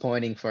pretty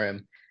disappointing for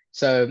him.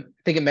 So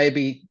I think it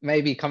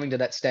may be coming to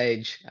that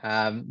stage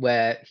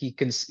where he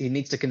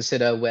needs to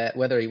consider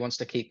whether he wants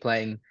to keep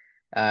playing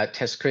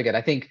Test cricket.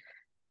 I think,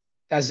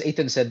 as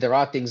Ethan said, there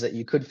are things that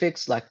you could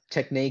fix, like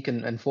technique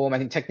and form. I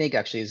think technique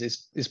actually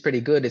is pretty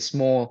good. It's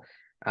more,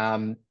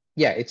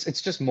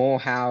 it's just more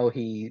how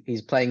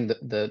he's playing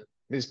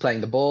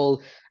the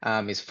ball,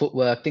 his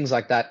footwork, things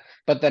like that.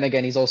 But then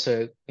again, he's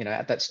also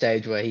at that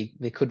stage where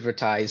he could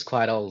retire. He's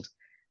quite old.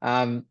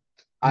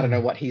 I don't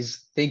know what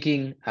he's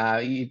thinking.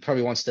 He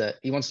probably wants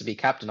to be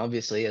captain,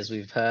 obviously, as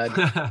we've heard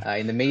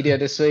in the media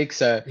this week.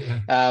 So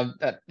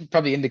that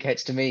probably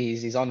indicates to me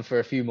he's on for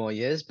a few more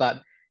years.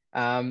 But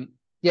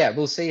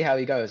we'll see how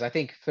he goes. I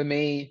think for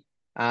me,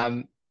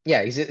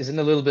 he's in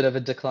a little bit of a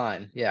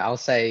decline. Yeah, I'll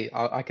say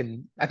I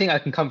think I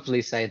can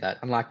comfortably say that.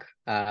 Unlike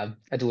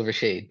Adil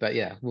Rashid, but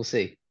yeah, we'll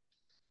see.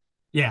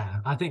 Yeah,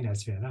 I think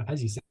that's fair enough.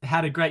 As you said,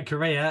 had a great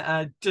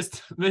career.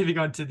 Just moving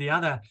on to the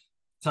other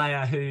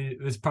player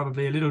who was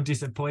probably a little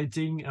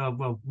disappointing,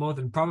 well, more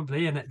than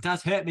probably, and it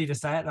does hurt me to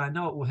say it, and I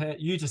know it will hurt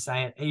you to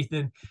say it,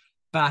 Ethan,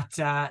 but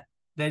that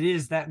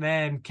is that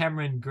man,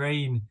 Cameron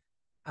Green.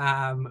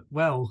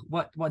 Well,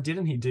 what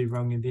didn't he do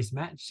wrong in this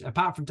match,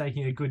 apart from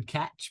taking a good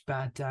catch?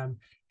 But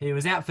he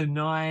was out for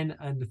 9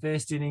 in the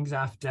first innings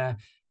after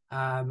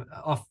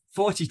off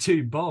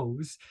 42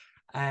 balls.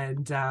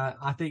 And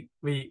I think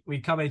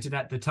we commented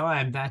at the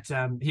time that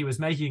he was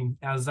making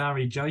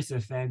Alzari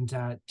Joseph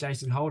and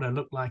Jason Holder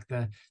look like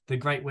the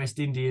great West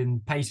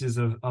Indian pacers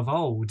of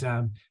old,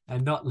 and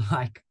not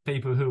like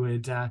people who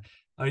had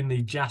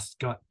only just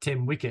got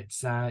 10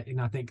 wickets in,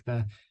 I think,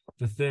 the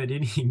third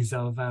innings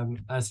of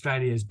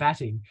Australia's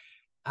batting.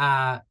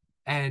 And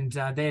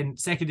then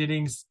second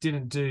innings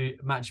didn't do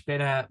much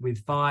better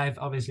with 5.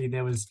 Obviously,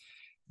 there was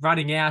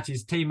running out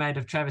his teammate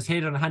of Travis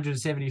Head on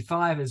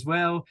 175 as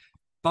well.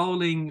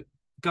 Bowling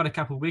got a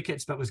couple of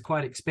wickets, but was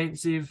quite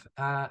expensive.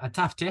 A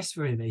tough test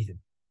for him, Ethan.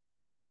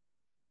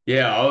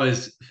 Yeah, I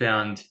always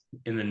found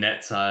in the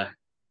nets,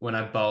 when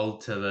I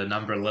bowled to the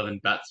number 11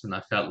 batsman,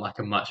 I felt like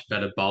a much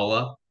better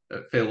bowler.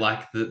 It felt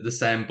like the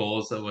same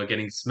balls that were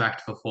getting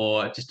smacked for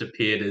four, it just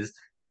appeared as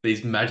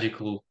these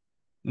magical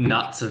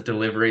nuts of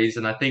deliveries.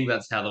 And I think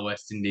that's how the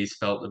West Indies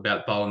felt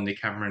about bowling to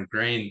Cameron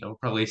Green. They were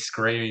probably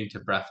screaming to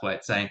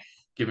Brathwaite saying,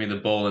 "Give me the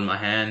ball in my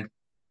hand."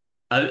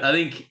 I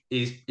think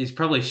he's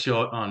probably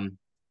short on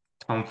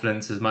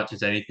confidence as much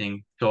as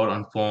anything, short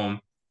on form.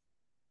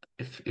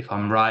 If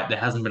I'm right, there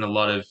hasn't been a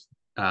lot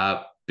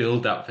of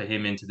build up for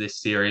him into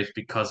this series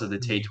because of the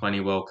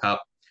T20 World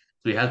Cup.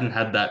 So he hasn't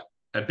had that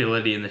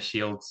ability in the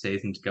Shield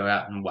season to go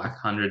out and whack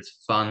hundreds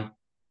for fun.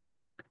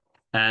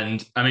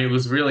 And I mean, it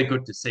was really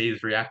good to see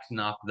his reaction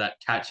after that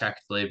catch,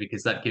 actually,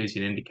 because that gives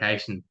you an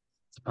indication,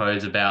 I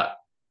suppose, about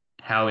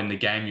how in the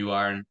game you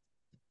are and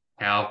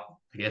how,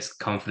 I guess,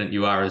 confident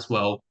you are as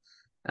well.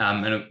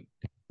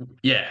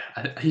 Yeah,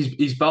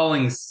 his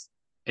bowling's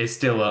is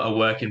still a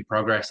work in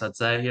progress, I'd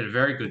say. He had a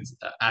very good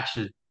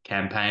Ashes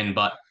campaign,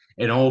 but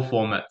in all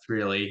formats,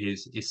 really,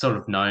 he's sort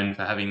of known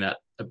for having that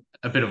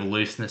a bit of a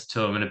looseness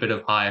to him and a bit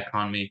of high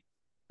economy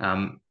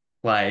um,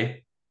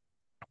 play.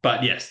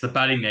 But yes, the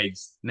batting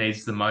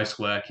needs the most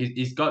work.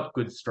 He's got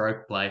good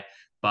stroke play,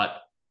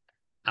 but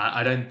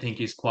I don't think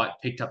he's quite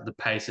picked up the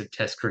pace of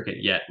Test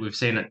cricket yet. We've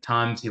seen at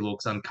times he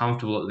looks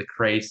uncomfortable at the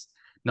crease,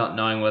 not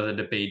knowing whether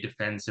to be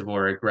defensive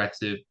or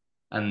aggressive.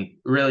 And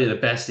really, the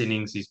best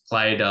innings he's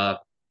played are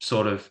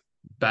sort of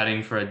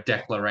batting for a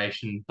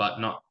declaration, but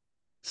not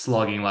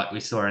slogging like we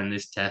saw in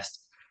this Test.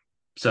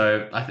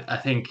 So I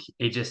think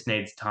he just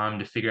needs time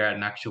to figure out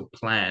an actual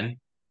plan.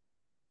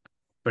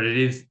 But it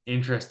is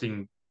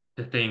interesting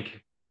to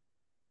think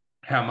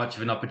how much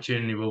of an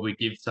opportunity will we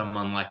give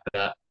someone like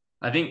that?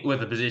 I think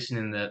with the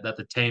position that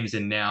the team's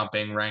in now,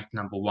 being ranked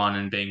number one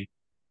and being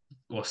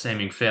or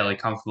seeming fairly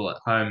comfortable at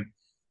home,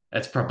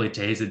 that's probably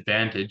to his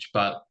advantage.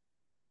 But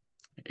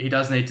he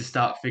does need to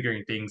start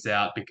figuring things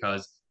out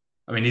because,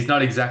 I mean, he's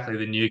not exactly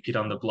the new kid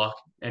on the block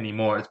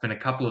anymore. It's been a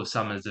couple of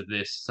summers of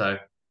this, so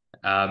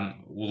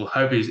we'll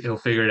hope he'll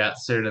figure it out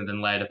sooner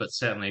than later. But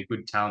certainly a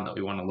good talent that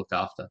we want to look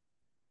after.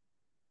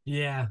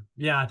 Yeah,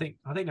 I think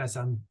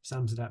that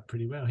sums it up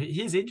pretty well.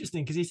 He's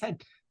interesting because he's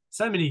had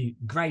so many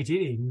great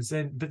innings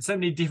but so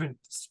many different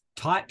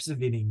types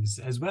of innings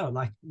as well.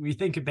 Like we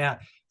think about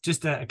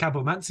just a couple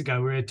of months ago,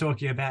 we were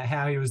talking about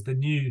how he was the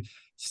new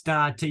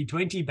star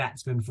T20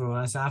 batsman for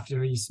us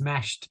after he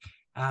smashed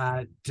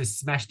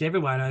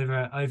everyone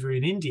over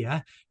in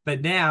India.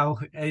 But now,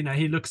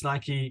 he looks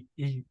like he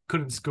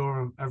couldn't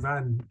score a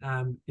run,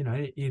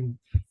 in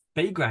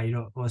B grade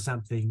or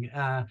something.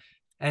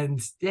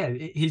 And yeah,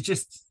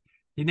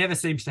 he never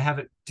seems to have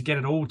it to get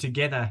it all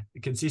together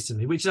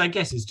consistently, which I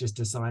guess is just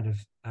a sign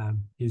of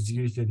his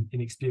youth and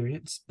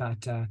inexperience.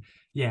 But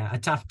a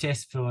tough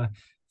test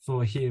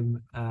for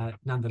him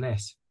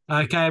nonetheless.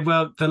 Okay,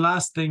 well, the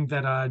last thing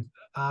that I'd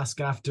ask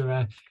after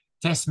a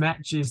test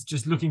match is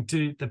just looking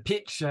to the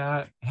pitch,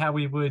 how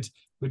we would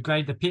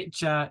grade the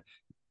pitch.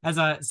 As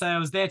I say, I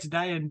was there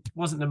today and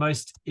wasn't the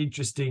most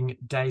interesting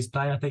day's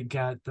play. I think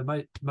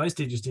the most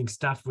interesting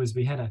stuff was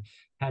we had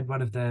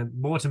one of the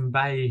Moreton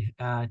Bay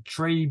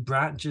tree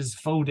branches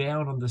fall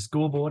down on the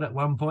scoreboard at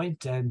one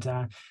point, and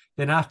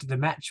then after the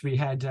match we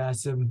had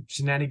some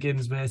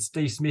shenanigans where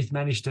Steve Smith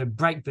managed to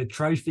break the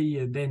trophy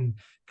and then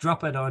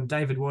drop it on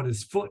David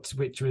Warner's foot,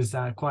 which was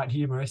quite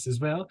humorous as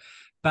well.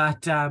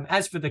 But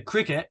as for the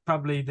cricket,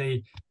 probably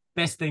the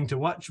best thing to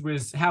watch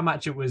was how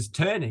much it was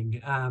turning.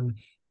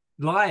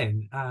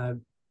 Lion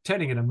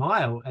turning at a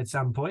mile at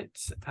some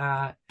points,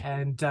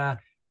 and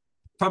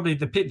probably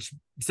the pitch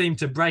seemed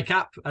to break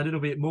up a little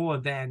bit more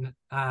than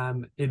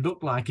it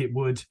looked like it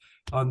would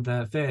on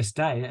the first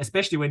day,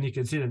 especially when you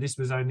consider this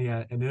was only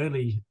an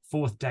early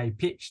fourth day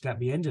pitch that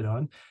we ended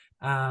on.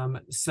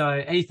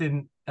 So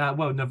Ethan,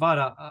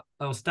 Navod,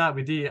 I'll start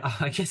with you.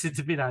 I guess it's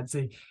a bit hard to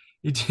see.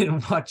 You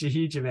didn't watch a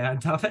huge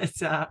amount of it,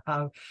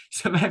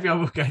 so maybe I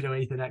will go to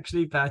Ethan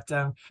actually. But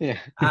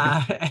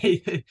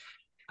Ethan,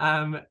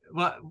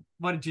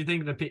 what did you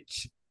think of the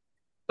pitch?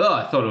 Well,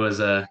 I thought it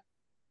was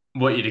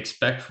what you'd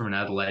expect from an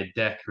Adelaide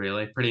deck,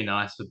 really. Pretty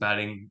nice for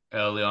batting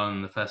early on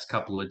in the first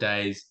couple of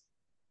days.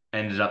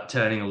 Ended up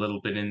turning a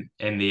little bit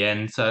in the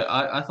end. So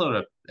I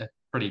thought a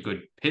pretty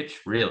good pitch,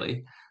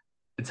 really.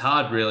 It's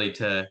hard, really,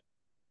 I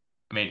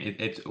mean,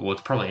 it's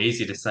probably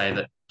easy to say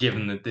that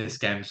given that this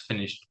game's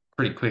finished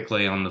pretty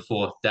quickly on the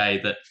fourth day,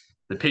 that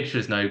the pitch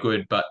was no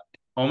good, but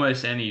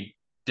almost any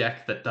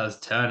deck that does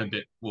turn a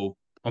bit will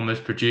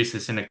almost produce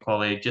this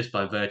inequality just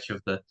by virtue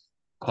of the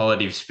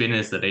quality of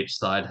spinners that each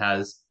side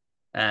has.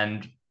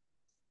 And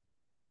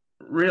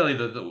really,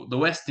 the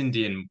West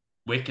Indian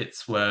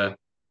wickets were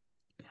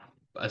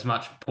as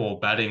much poor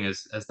batting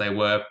as they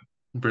were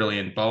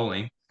brilliant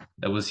bowling.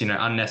 There was,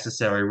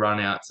 unnecessary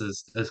runouts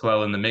as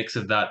well in the mix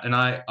of that. And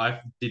I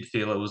did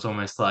feel it was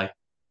almost like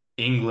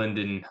England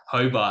and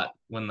Hobart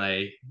when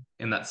they,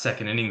 in that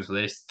second innings,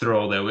 where they just threw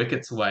all their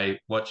wickets away,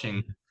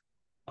 watching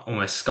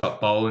almost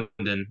got Boland,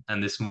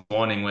 and this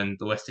morning when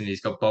the West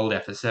Indies got bowled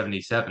out for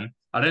 77,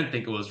 I don't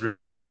think it was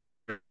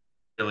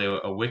really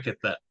a wicket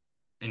that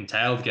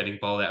entailed getting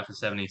bowled out for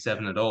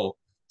 77 at all.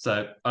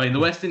 So, I mean, the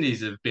West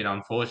Indies have been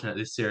unfortunate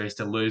this series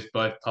to lose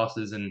both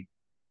tosses, and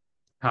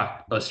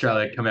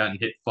Australia come out and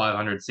hit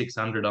 500,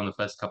 600 on the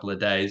first couple of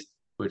days,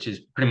 which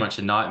is pretty much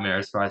a nightmare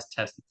as far as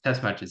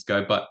test matches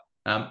go. But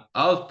I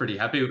was pretty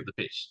happy with the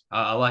pitch.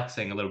 I like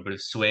seeing a little bit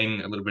of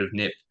swing, a little bit of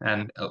nip,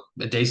 and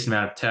a decent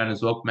amount of turn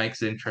as well.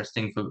 Makes it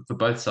interesting for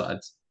both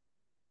sides.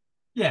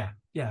 Yeah,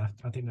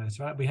 I think that's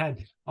right.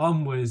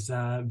 On was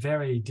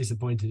very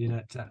disappointed in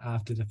it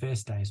after the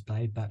first day's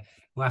played, but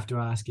we'll have to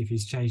ask if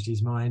he's changed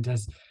his mind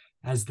as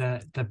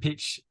the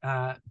pitch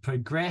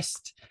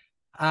progressed.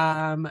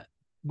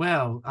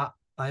 Well,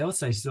 I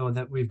also saw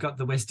that we've got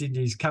the West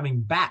Indies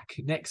coming back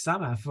next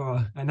summer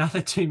for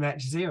another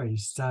 2-match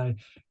series. So,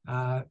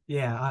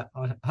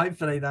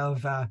 hopefully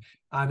they'll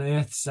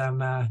unearth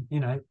some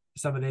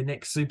of their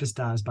next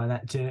superstars by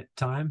that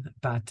time.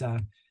 But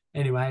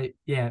anyway,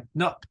 yeah,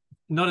 not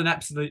an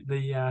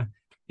absolutely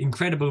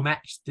incredible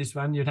match, this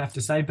one, you'd have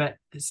to say, but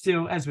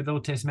still, as with all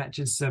test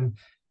matches, some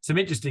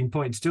interesting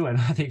points too. And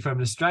I think from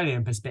an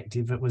Australian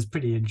perspective, it was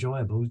pretty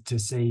enjoyable to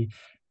see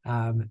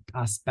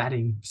us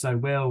batting so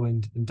well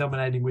and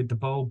dominating with the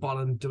ball,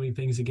 Boland doing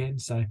things again.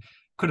 So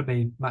could have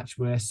been much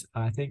worse,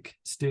 I think.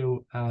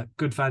 Still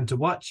good fun to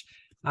watch.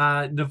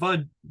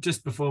 Navod,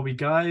 just before we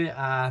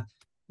go,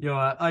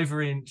 you're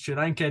over in Sri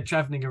Lanka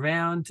traveling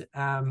around.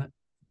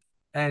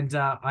 And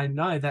I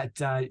know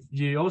that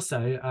you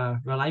also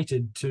are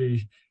related to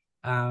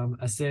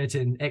a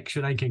certain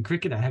ex-Sri Lankan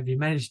cricketer. Have you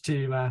managed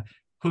to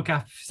hook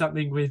up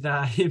something with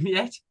him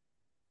yet?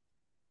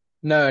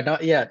 No,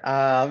 not yet.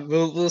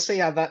 We'll see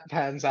how that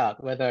pans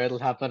out, whether it'll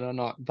happen or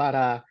not.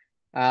 But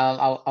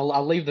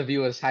I'll leave the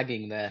viewers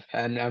hanging there,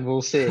 and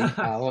we'll see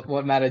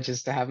what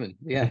manages to happen.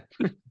 Yeah.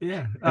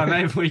 Yeah.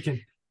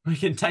 Maybe we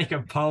can take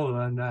a poll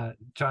on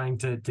trying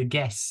to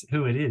guess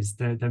who it is,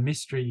 the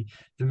mystery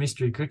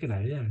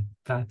cricketer. Yeah.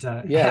 But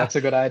that's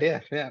a good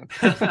idea. Yeah.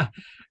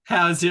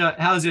 how's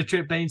your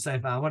trip been so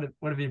far? What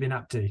have you been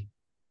up to?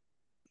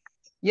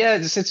 Yeah,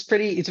 it's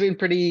been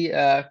pretty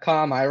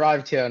calm. I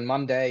arrived here on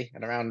Monday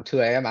at around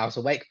 2 a.m. I was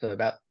awake for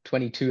about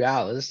 22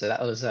 hours, so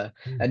that was a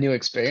new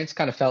experience.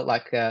 Kind of felt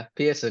like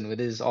Pearson with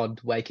his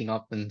odd waking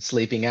up and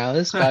sleeping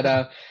hours.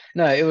 But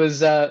no, it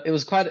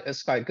was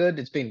quite good.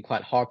 It's been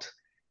quite hot,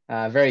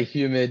 very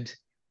humid.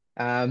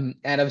 And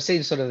I've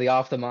seen sort of the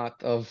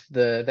aftermath of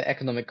the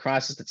economic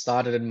crisis that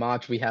started in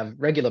March. We have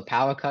regular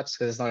power cuts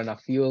because there's not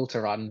enough fuel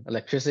to run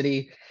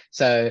electricity.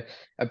 So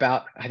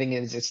I think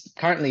it's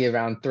currently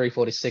around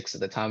 3:46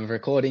 at the time of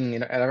recording.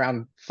 At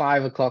around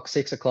 5 o'clock,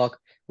 6 o'clock,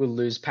 we'll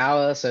lose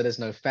power. So there's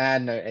no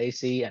fan, no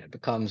AC, and it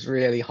becomes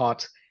really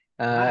hot.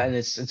 And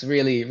it's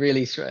really,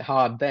 really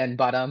hard then.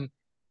 But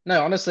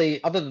no,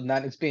 honestly, other than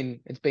that, it's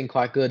been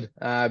quite good.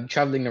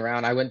 Traveling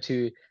around, I went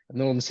to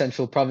Northern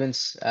Central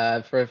Province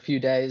for a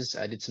few days.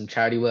 I did some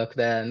charity work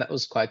there, and that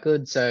was quite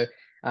good. So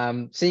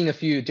seeing a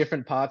few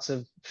different parts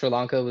of Sri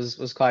Lanka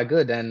was quite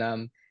good.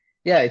 And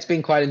yeah, it's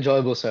been quite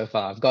enjoyable so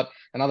far. I've got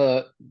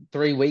another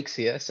 3 weeks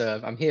here,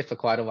 so I'm here for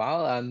quite a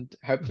while, and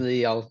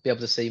hopefully I'll be able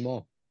to see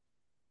more.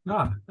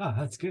 Oh,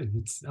 that's good.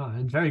 It's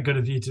and very good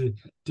of you to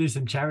do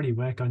some charity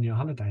work on your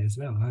holiday as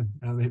well.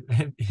 I'm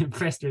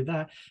impressed with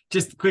that.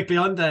 Just quickly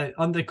on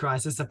the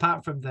crisis,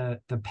 apart from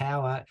the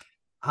power,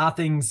 are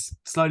things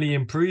slowly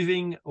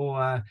improving,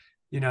 or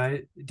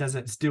does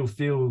it still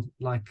feel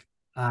like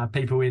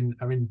people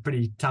are in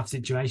pretty tough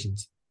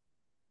situations?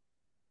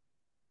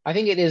 I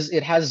think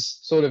it has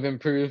sort of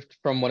improved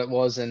from what it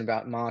was in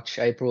about March,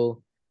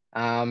 April.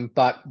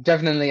 But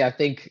definitely I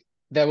think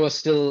there were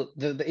still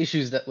the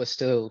issues that were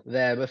still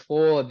there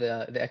before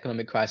the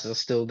economic crisis are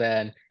still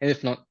there, and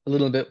if not a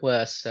little bit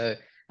worse. So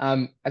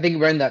I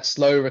think we're in that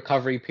slow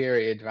recovery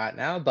period right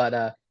now.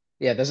 But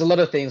yeah, there's a lot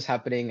of things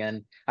happening,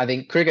 and I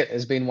think cricket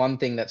has been one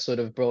thing that sort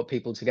of brought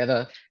people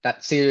together.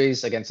 That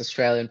series against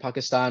Australia and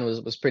Pakistan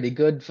was pretty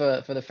good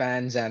for the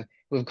fans, and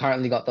we've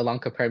currently got the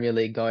Lanka Premier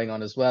League going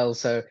on as well.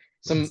 So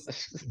some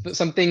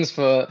things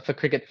for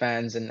cricket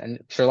fans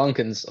and Sri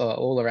Lankans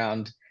all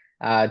around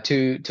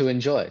to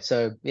enjoy.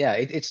 So yeah,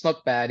 it's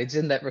not bad. It's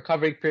in that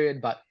recovery period,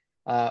 but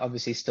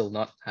obviously still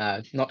not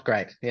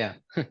great. Yeah.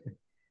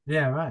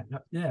 Yeah, right.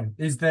 Yeah.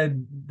 Is the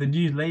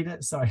new leader,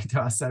 sorry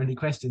to ask so many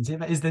questions here,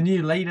 but is the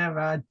new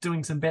leader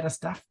doing some better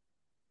stuff?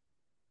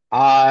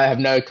 I have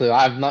no clue.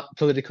 I'm not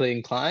politically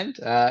inclined.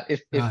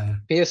 If yeah.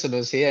 Pearson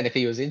was here and if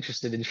he was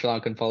interested in Sri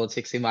Lankan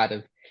politics, he might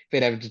have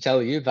been able to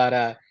tell you.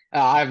 But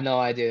I have no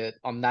idea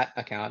on that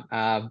account.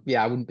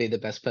 Yeah, I wouldn't be the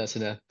best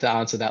person to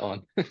answer that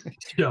one.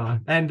 Sure.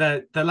 And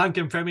the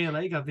Lankan Premier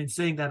League, I've been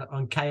seeing that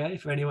on KO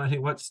for anyone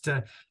who wants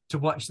to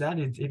watch that.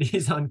 It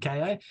is on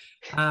KO.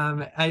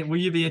 Will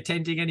you be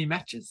attending any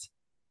matches?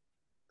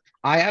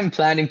 I am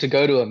planning to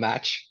go to a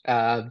match.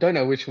 Don't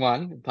know which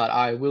one, but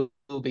I will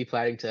be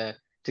planning to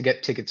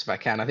get tickets if I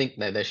can. I think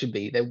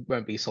they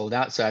won't be sold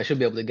out, so I should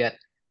be able to get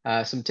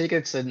some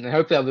tickets, and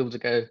hopefully I'll be able to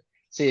go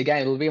see a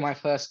game. It'll be my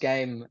first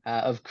game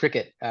of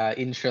cricket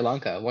in Sri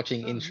Lanka,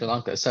 watching in Sri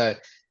Lanka. So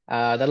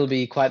that'll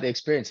be quite the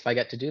experience if I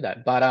get to do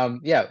that. But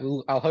yeah,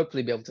 I'll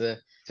hopefully be able to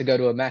go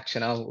to a match,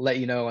 and I'll let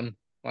you know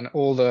on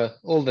all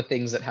the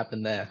things that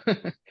happen there.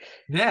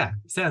 Yeah,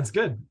 sounds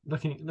good.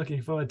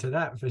 Looking forward to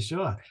that for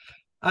sure.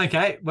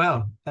 Okay,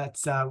 well,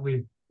 that's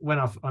we went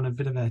off on a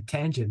bit of a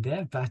tangent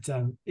there, but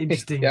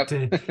interesting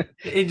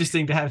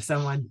interesting to have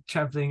someone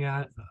traveling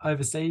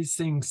overseas,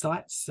 seeing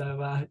sights.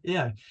 So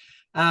yeah,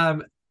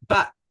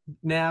 but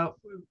now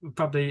we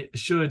probably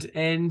should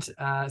end.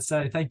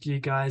 So thank you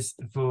guys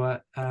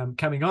for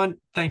coming on.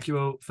 Thank you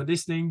all for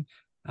listening.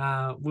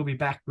 We'll be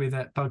back with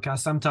a podcast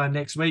sometime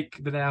next week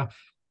with our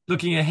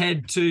looking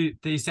ahead to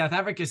the South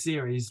Africa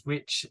series,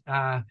 which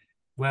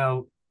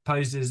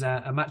poses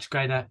a much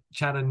greater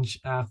challenge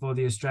for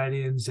the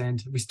Australians,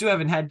 and we still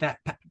haven't had that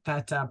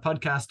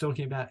podcast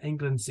talking about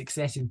England's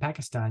success in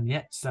Pakistan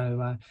yet.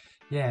 So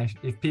yeah,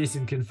 if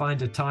Pearson can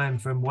find a time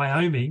from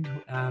Wyoming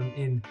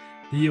in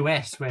the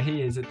US where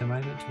he is at the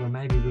moment, well,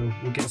 maybe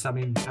we'll get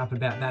something up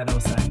about that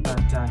also.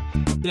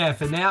 But yeah,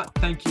 for now,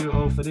 thank you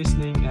all for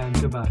listening,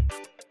 and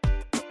goodbye.